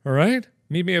 Alright.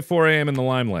 Meet me at 4 a.m. in the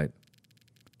limelight.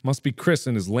 Must be Chris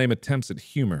and his lame attempts at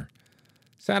humor.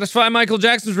 Satisfy Michael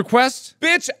Jackson's request?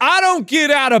 Bitch, I don't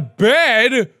get out of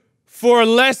bed for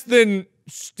less than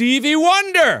Stevie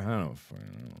Wonder! I don't know.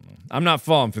 I'm not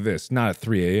falling for this. Not at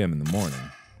 3 a.m. in the morning.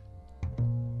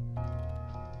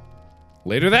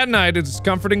 Later that night, a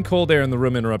discomforting cold air in the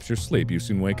room interrupts your sleep. You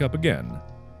soon wake up again.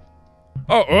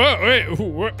 Oh,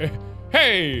 wait,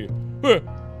 hey! Whoa,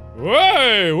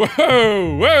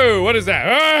 whoa, what is that?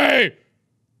 Hey!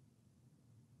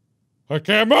 I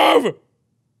can't move!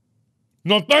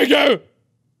 No, thank you!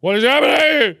 What is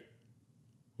happening?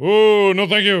 Oh, no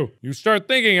thank you. You start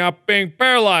thinking up being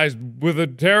paralyzed with a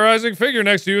terrorizing figure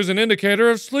next to you is an indicator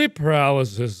of sleep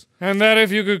paralysis. And that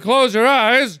if you could close your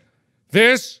eyes,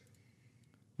 this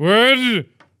would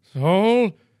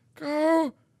all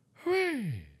go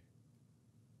away.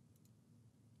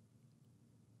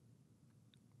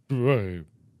 Were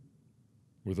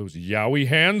those yowie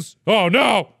hands? Oh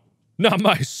no! Not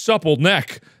my supple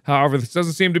neck. However, this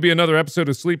doesn't seem to be another episode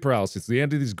of sleep paralysis. The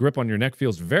entity's grip on your neck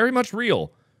feels very much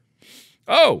real.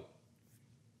 Oh!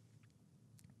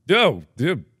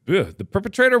 The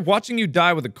perpetrator, watching you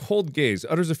die with a cold gaze,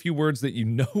 utters a few words that you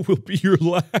know will be your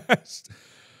last.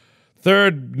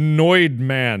 Third Noid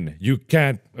Man. You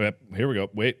can't... here we go.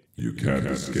 Wait. You can't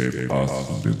escape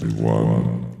us, little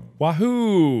one.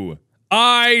 Wahoo!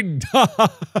 I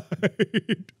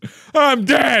died! I'm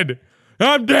dead!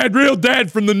 I'm dead, real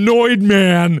dead from the Noid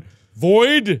Man.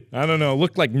 Void? I don't know,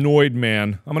 looked like Noid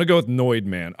Man. I'm gonna go with Noid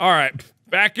Man. Alright,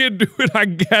 back into it, I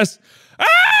guess.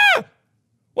 Ah!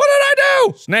 What did I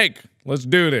do? Snake, let's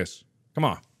do this. Come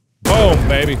on. Boom,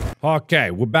 baby.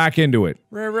 Okay, we're back into it.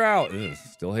 Ugh,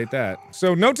 still hate that.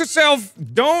 So, note to self,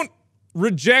 don't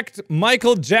reject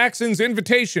Michael Jackson's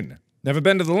invitation. Never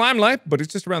been to the limelight, but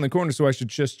it's just around the corner, so I should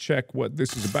just check what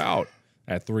this is about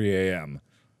at 3 a.m.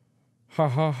 Ha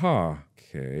ha ha.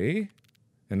 Okay.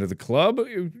 Enter the club?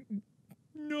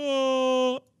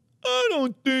 No, I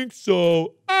don't think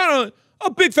so. A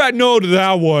big fat no to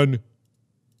that one.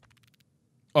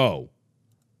 Oh.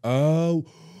 Oh.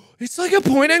 It's like a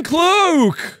point and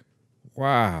cloak!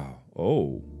 Wow.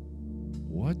 Oh.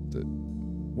 What the...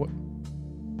 What?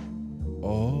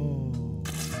 Oh.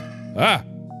 Ah!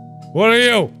 What are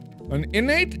you? An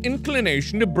innate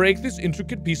inclination to break this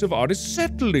intricate piece of art is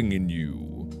settling in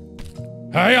you.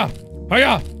 Hiya!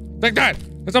 Hiya! Take that!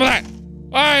 Get some of that!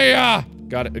 Hiya!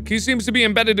 Got it. A key seems to be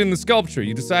embedded in the sculpture.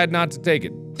 You decide not to take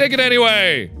it. Take it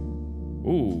anyway!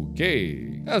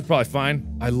 Okay. That's probably fine.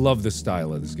 I love the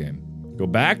style of this game. Go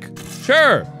back?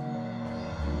 Sure!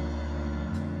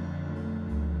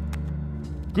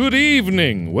 Good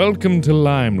evening. Welcome to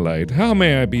Limelight. How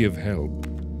may I be of help?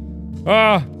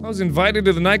 I was invited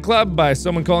to the nightclub by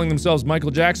someone calling themselves Michael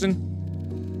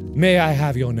Jackson. May I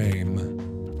have your name?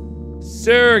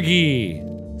 Sergei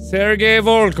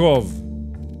Volkov.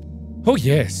 Oh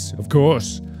yes, of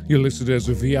course. You're listed as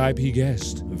a VIP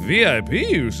guest. VIP,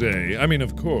 you say? I mean,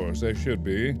 of course, I should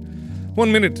be.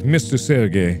 1 minute, Mr.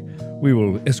 Sergei. We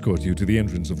will escort you to the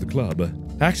entrance of the club.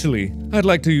 Actually, I'd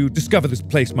like to discover this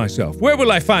place myself. Where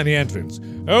will I find the entrance?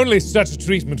 Only such a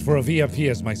treatment for a VIP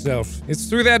as myself. It's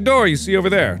through that door you see over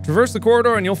there. Traverse the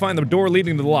corridor and you'll find the door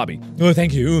leading to the lobby. Oh,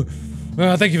 thank you.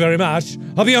 Thank you very much.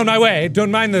 I'll be on my way.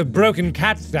 Don't mind the broken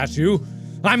cat statue.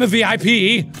 I'm a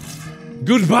VIP.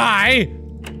 Goodbye.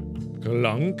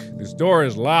 Clunk. This door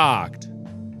is locked.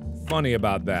 Funny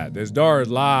about that. This door is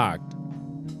locked.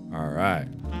 Alright.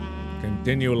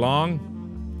 Continue along.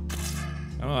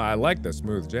 Oh, I like the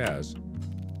smooth jazz.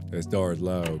 This door is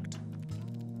locked.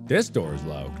 This door is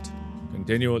locked.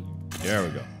 Continue. There we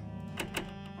go.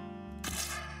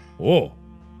 Oh.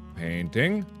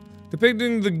 Painting.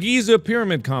 Depicting the Giza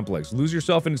Pyramid Complex. Lose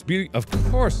yourself in its beauty. Of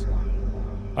course.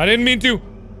 I didn't mean to.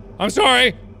 I'm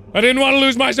sorry. I didn't want to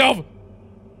lose myself.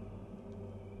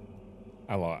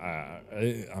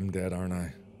 I'm dead, aren't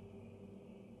I?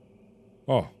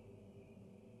 Oh.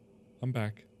 I'm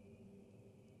back.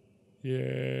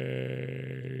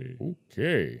 Yay.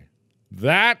 Okay.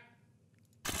 That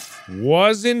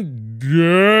wasn't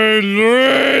dead.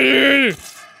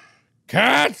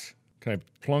 Cat! Can I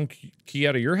plunk key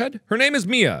out of your head? Her name is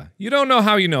Mia. You don't know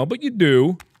how you know, but you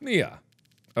do. Mia.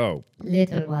 Oh.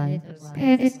 Little one,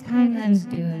 spare this timeless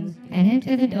dune and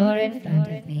enter the door in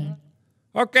front of me.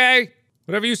 Okay.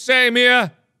 Whatever you say,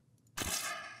 Mia.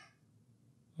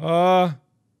 Well,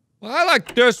 I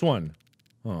like this one.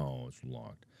 Oh, it's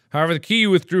locked. However, the key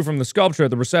you withdrew from the sculpture at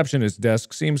the receptionist's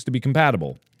desk seems to be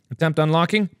compatible. Attempt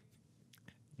unlocking?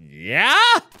 Yeah?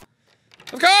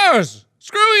 Of course!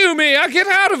 Screw you, Mia! Get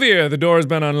out of here! The door has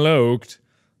been unlocked.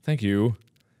 Thank you.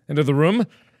 Enter the room.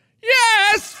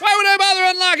 Yes! Why would I bother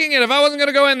unlocking it if I wasn't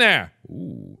gonna go in there?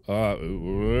 Ooh,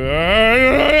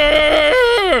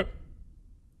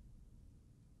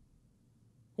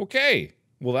 okay.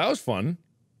 Well, that was fun.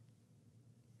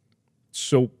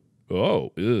 So, I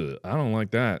don't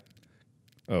like that.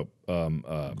 Oh,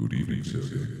 Good evening,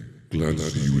 Sergei. Glad to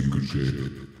see you in good shape.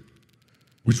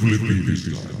 Which will it be this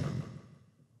time?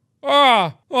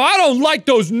 well, I don't like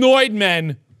those Noid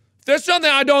men. If there's something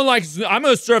I don't like, I'm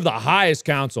gonna serve the highest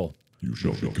council. You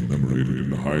shall be commemorated in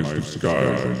the highest of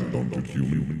skies, Dr.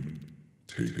 Human.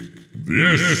 Take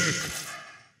this!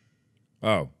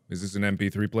 Oh, is this an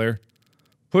MP3 player?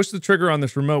 Push the trigger on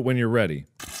this remote when you're ready.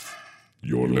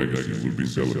 Your legacy will be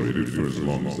celebrated for as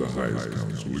long as the highest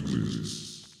council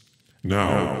exists.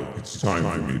 Now, it's time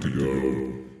for me to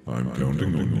go. I'm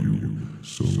counting on you.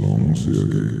 So long,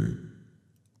 Sergei.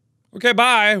 Okay,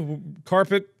 bye,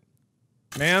 carpet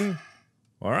man.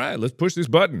 All right, let's push this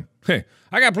button. Hey,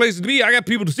 I got places to be. I got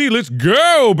people to see. Let's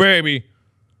go, baby.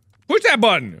 Push that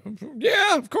button.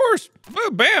 Yeah, of course.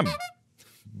 Bam.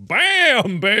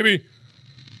 Bam, baby.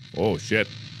 Oh, shit.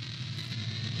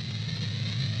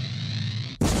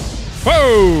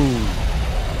 Whoa!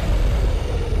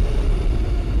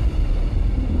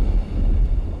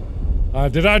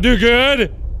 Did I do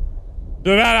good?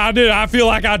 I feel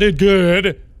like I did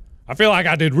good. I feel like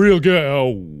I did real good.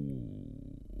 Oh.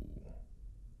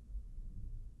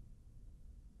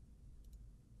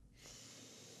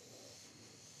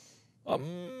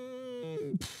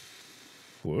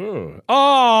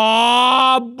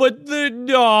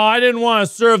 I didn't want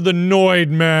to serve the Noid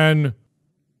men.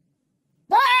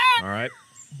 Alright.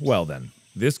 Well then.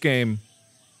 This game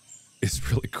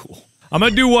is really cool. I'm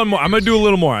gonna do one more. I'm gonna do a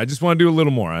little more. I just want to do a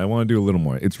little more. I want to do a little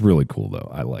more. It's really cool though.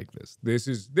 I like this. This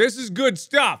is good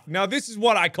stuff. Now this is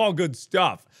what I call good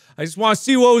stuff. I just want to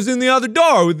see what was in the other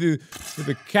door with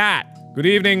the cat. Good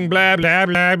evening, blah blah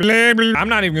blah blah blah. I'm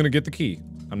not even gonna get the key.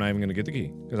 I'm not even gonna get the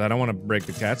key because I don't want to break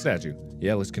the cat statue.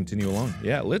 Yeah, let's continue along.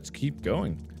 Yeah, let's keep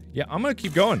going. Yeah, I'm gonna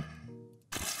keep going.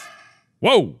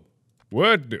 Whoa!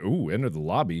 What? Ooh, enter the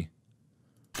lobby.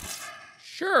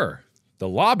 Sure. The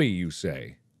lobby, you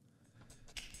say?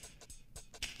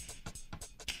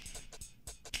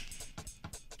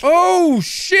 Oh,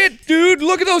 shit, dude!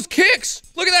 Look at those kicks!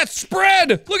 Look at that spread!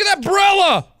 Look at that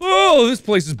brella! Oh, this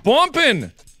place is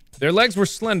bumping! Their legs were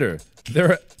slender.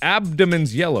 Their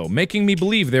abdomens yellow, making me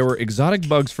believe they were exotic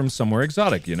bugs from somewhere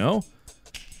exotic, you know?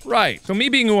 Right. So me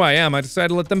being who I am, I decided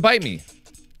to let them bite me.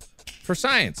 For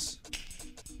science.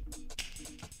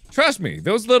 Trust me,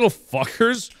 those little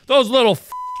fuckers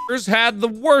had the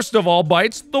worst of all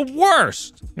bites, the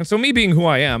worst! And so me being who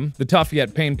I am, the tough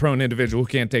yet pain-prone individual who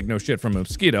can't take no shit from a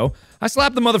mosquito, I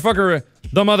slapped the motherfucker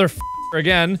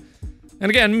again. And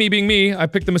again, me being me, I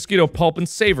picked the mosquito pulp and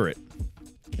savor it.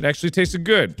 It actually tasted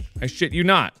good. I shit you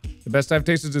not. The best I've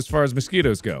tasted as far as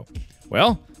mosquitoes go.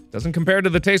 Well, doesn't compare to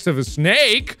the taste of a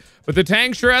snake, but the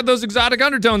tang sure had those exotic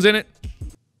undertones in it.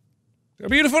 A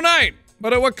beautiful night,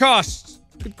 but at what cost?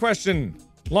 Good question.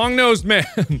 Long-nosed man.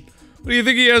 What do you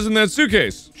think he has in that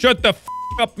suitcase? Shut the f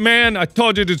up, man. I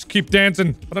told you to just keep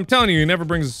dancing. But I'm telling you, he never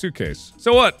brings a suitcase.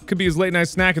 So what? Could be his late night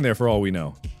snack in there for all we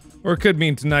know. Or it could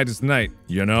mean tonight is the night,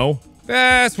 you know?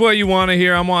 That's what you want to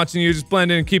hear. I'm watching you just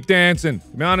blend in and keep dancing.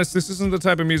 To be honest, this isn't the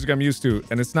type of music I'm used to,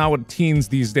 and it's not what teens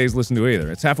these days listen to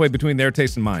either. It's halfway between their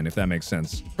taste and mine, if that makes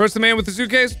sense. First the man with the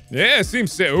suitcase? Yeah,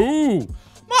 seems so. Ooh!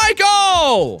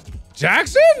 Michael!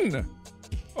 Jackson?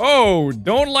 Oh,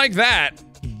 don't like that.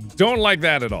 Don't like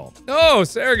that at all. Oh,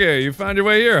 Sergey, you found your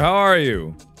way here. How are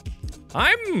you?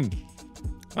 I'm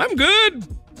good.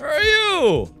 How are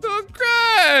you? Doing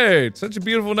great. Such a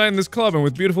beautiful night in this club and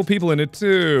with beautiful people in it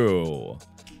too.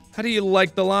 How do you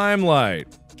like the limelight?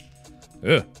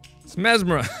 Ugh. It's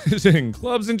mesmerizing.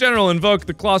 Clubs in general invoke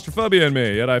the claustrophobia in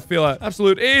me, yet I feel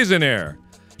absolute ease in here.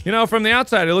 You know, from the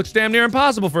outside, it looks damn near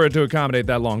impossible for it to accommodate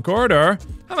that long corridor.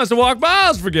 I must have walked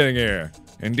miles for getting here.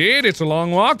 Indeed, it's a long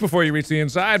walk before you reach the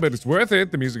inside, but it's worth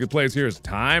it. The music it plays here is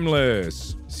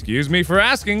timeless. Excuse me for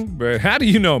asking, but how do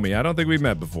you know me? I don't think we've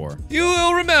met before. You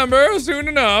will remember soon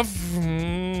enough.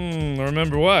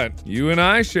 Remember what? You and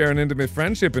I share an intimate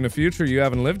friendship in a future you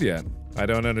haven't lived yet. I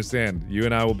don't understand. You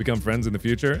and I will become friends in the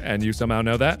future, and you somehow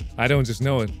know that? I don't just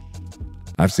know it.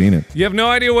 I've seen it. You have no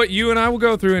idea what you and I will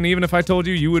go through, and even if I told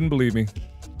you, you wouldn't believe me.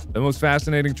 The most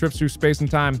fascinating trips through space and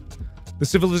time. The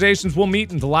civilizations we'll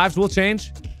meet and the lives will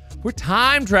change. We're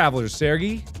time travelers,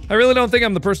 Sergey. I really don't think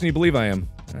I'm the person you believe I am.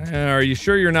 Are you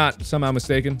sure you're not somehow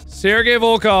mistaken? Sergey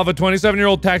Volkov, a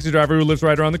 27-year-old taxi driver who lives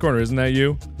right around the corner. Isn't that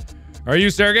you? Are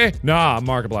you Sergey? Nah, I'm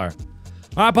Markiplier.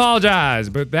 I apologize,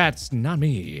 but that's not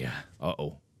me.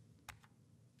 Uh-oh.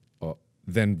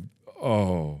 then...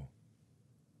 Oh.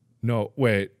 No,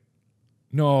 wait.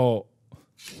 No.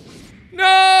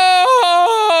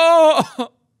 No!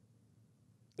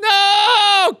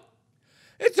 No!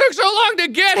 It took so long to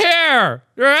get here!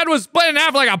 Your head was split in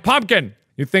half like a pumpkin!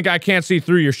 You think I can't see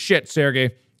through your shit, Sergey?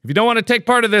 If you don't want to take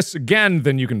part of this again,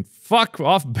 then you can fuck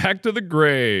off back to the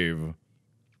grave.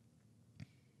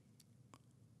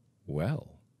 Well,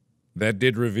 that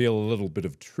did reveal a little bit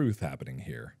of truth happening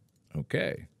here.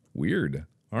 Okay, weird.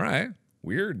 All right,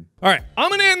 weird. All right, I'm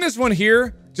gonna end this one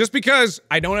here just because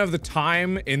I don't have the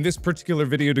time in this particular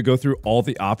video to go through all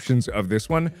the options of this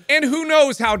one. And who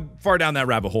knows how far down that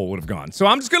rabbit hole would have gone. So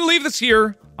I'm just gonna leave this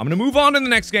here. I'm gonna move on to the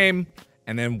next game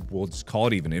and then we'll just call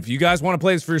it even. If you guys want to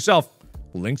play this for yourself,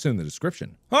 links in the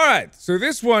description. All right, so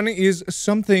this one is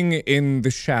something in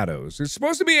the shadows. It's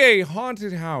supposed to be a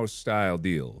haunted house style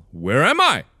deal. Where am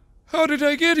I? How did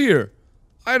I get here?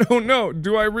 I don't know.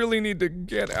 Do I really need to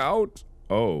get out?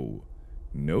 Oh,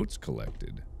 notes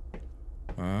collected.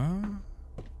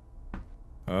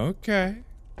 Okay.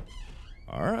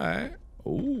 All right.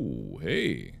 Oh,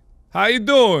 hey. How you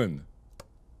doing?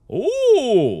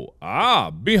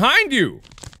 Oh, behind you.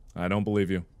 I don't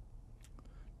believe you.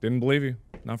 Didn't believe you.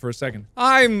 Not for a second.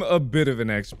 I'm a bit of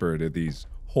an expert at these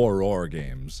horror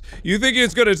games. You think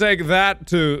it's gonna take that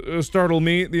to startle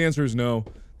me? The answer is no.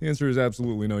 The answer is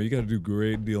absolutely no. You gotta do a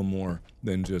great deal more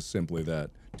than just simply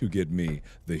that to get me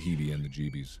the heebie and the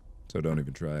jeebies. So don't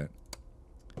even try it.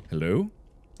 Hello?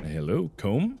 Hello?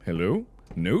 Comb? Hello?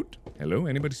 Note? Hello?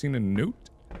 Anybody seen a note?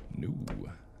 No.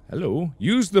 Hello?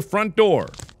 Use the front door.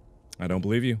 I don't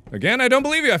believe you. Again, I don't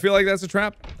believe you. I feel like that's a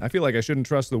trap. I feel like I shouldn't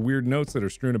trust the weird notes that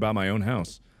are strewn about my own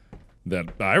house.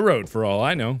 That I wrote, for all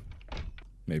I know.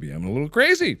 Maybe I'm a little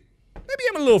crazy. Maybe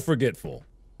I'm a little forgetful.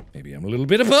 Maybe I'm a little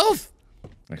bit of both.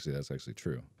 Actually, that's actually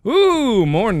true. Ooh,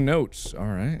 more notes. All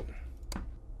right.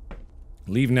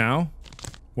 Leave now.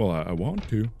 Well, I want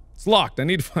to. It's locked. I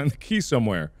need to find the key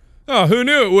somewhere. Oh, who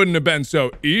knew it wouldn't have been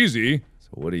so easy? So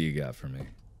what do you got for me?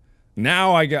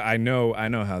 Now I know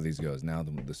how these goes. Now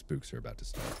the spooks are about to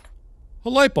start. A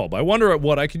light bulb. I wonder at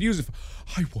what I could use if...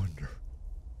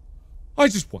 I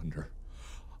just wonder.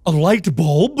 A light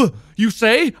bulb, you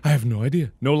say? I have no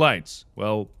idea. No lights.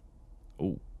 Well...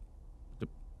 Oh.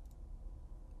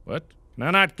 What? Can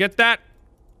I not get that?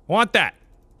 I want that.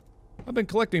 I've been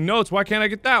collecting notes. Why can't I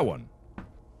get that one?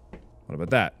 What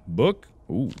about that? Book?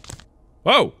 Ooh.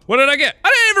 Whoa! What did I get? I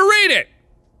didn't even read it!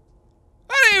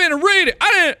 I didn't even read it!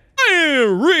 I didn't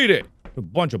even read it! A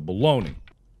bunch of baloney.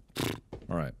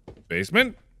 Alright.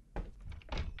 Basement?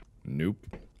 Nope.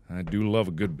 I do love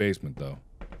a good basement, though.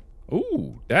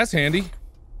 Ooh, that's handy.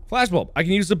 Flashbulb. I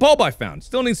can use the bulb I found.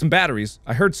 Still need some batteries.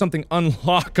 I heard something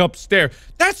unlock upstairs.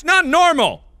 That's not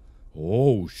normal!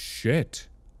 Oh, shit.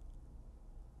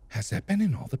 Has that been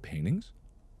in all the paintings?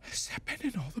 Has that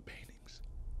been in all the paintings?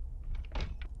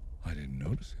 I didn't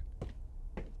notice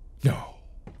it. No.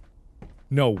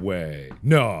 No way.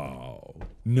 No.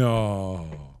 No.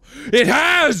 It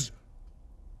has!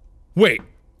 Wait.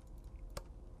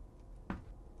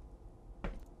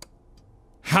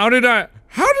 How did I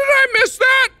miss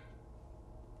that?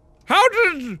 How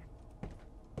did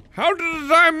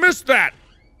I miss that?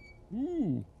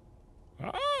 Ooh.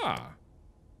 Ah.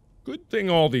 Good thing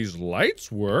all these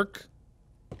lights work.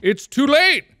 It's too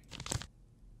late.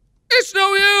 It's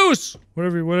no use.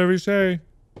 Whatever you say.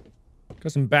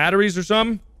 Got some batteries or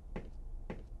something?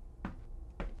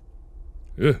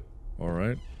 Ugh. All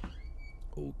right.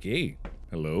 Okay.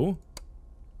 Hello?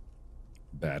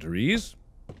 Batteries?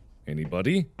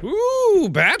 Anybody? Ooh,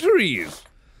 batteries!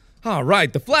 All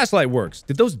right, the flashlight works.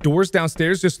 Did those doors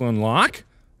downstairs just unlock?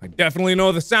 I definitely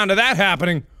know the sound of that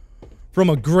happening from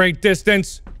a great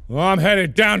distance. Well, I'm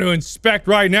headed down to inspect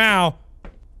right now.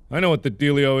 I know what the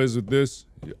dealio is with this.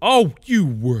 Oh, you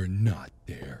were not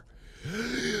there.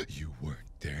 You weren't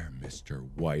there, Mr.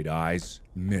 White Eyes.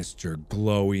 Mr.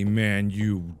 Glowy Man,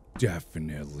 you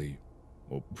definitely...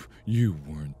 Oh, you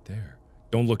weren't there.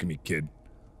 Don't look at me, kid.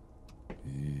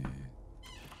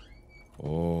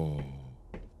 Oh.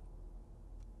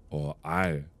 Oh,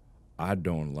 I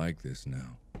don't like this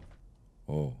now.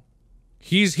 Oh.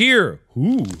 He's here!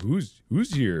 Who's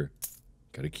here?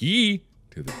 Got a key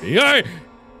to the... Hey!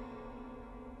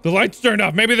 The light's turned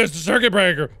off. Maybe there's a circuit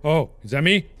breaker. Oh, is that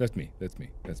me? That's me.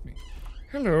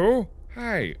 Hello?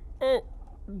 Hi. Oh.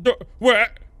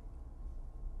 What?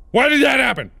 Why did that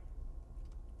happen?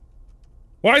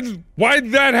 Why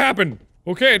did that happen?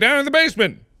 Okay, down in the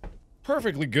basement.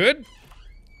 Perfectly good.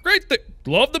 Great thing.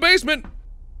 Love the basement.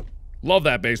 Love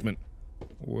that basement.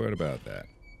 What about that?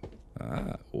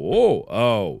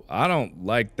 Oh, I don't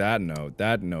like that note.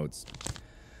 That note's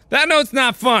That note's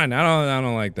not fun. I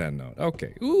don't like that note.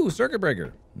 Okay. Ooh, circuit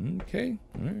breaker. Okay.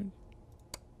 All right.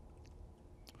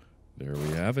 There we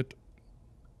have it.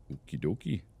 Okie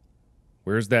dokie.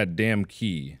 Where's that damn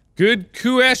key? Good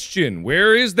question.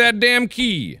 Where is that damn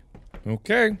key?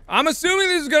 Okay. I'm assuming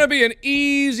this is gonna be an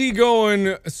easy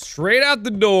going, straight out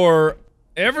the door.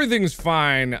 Everything's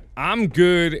fine. I'm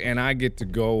good, and I get to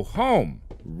go home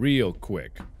real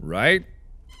quick, right?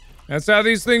 That's how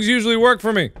these things usually work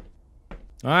for me.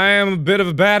 I am a bit of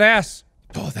a badass.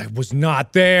 Oh, that was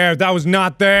not there. That was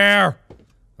not there.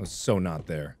 That was so not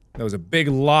there. That was a big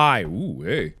lie. Ooh,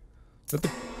 hey. Is that the...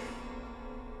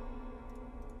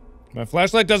 My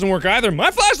flashlight doesn't work either. My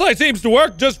flashlight seems to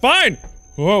work just fine.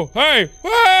 Oh, hey.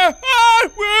 I'm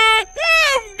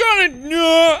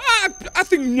gonna, I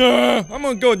think nah. I'm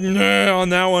gonna go nah on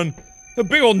that one. The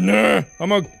big old nah.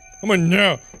 I'm a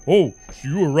nah. Oh,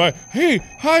 you were right. Hey,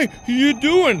 hi, how you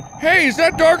doing? Hey, is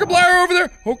that Markiplier over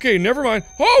there? Okay, never mind.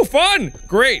 Oh, fun!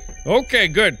 Great. Okay,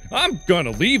 good. I'm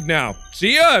gonna leave now.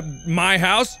 See ya at my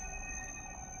house.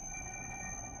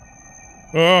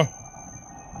 Yay!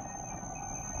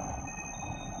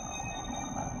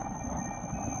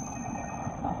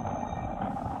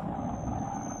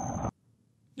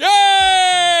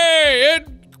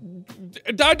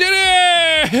 I did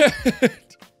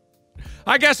it!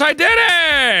 I guess I did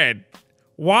it!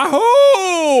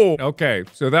 Wahoo! Okay,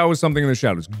 so that was something in the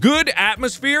shadows. Good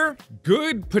atmosphere,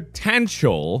 good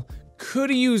potential.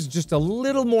 Could've used just a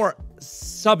little more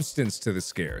substance to the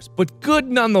scares, but good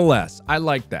nonetheless. I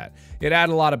like that. It had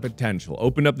a lot of potential.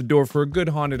 Opened up the door for a good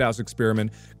haunted house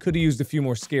experiment. Could've used a few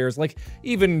more scares, like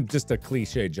even just a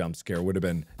cliche jump scare would have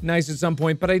been nice at some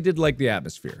point, but I did like the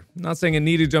atmosphere. Not saying it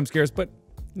needed jump scares, but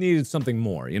needed something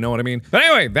more, you know what I mean? But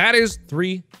anyway, that is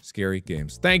 3 scary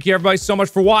games. Thank you everybody so much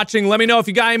for watching. Let me know if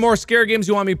you got any more scary games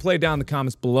you want me to play down in the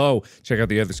comments below. Check out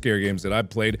the other scary games that I've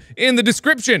played in the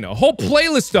description. A whole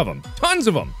playlist of them. Tons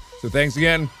of them. So thanks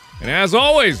again. And as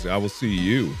always, I will see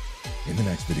you in the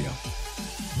next video.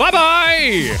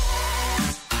 Bye-bye!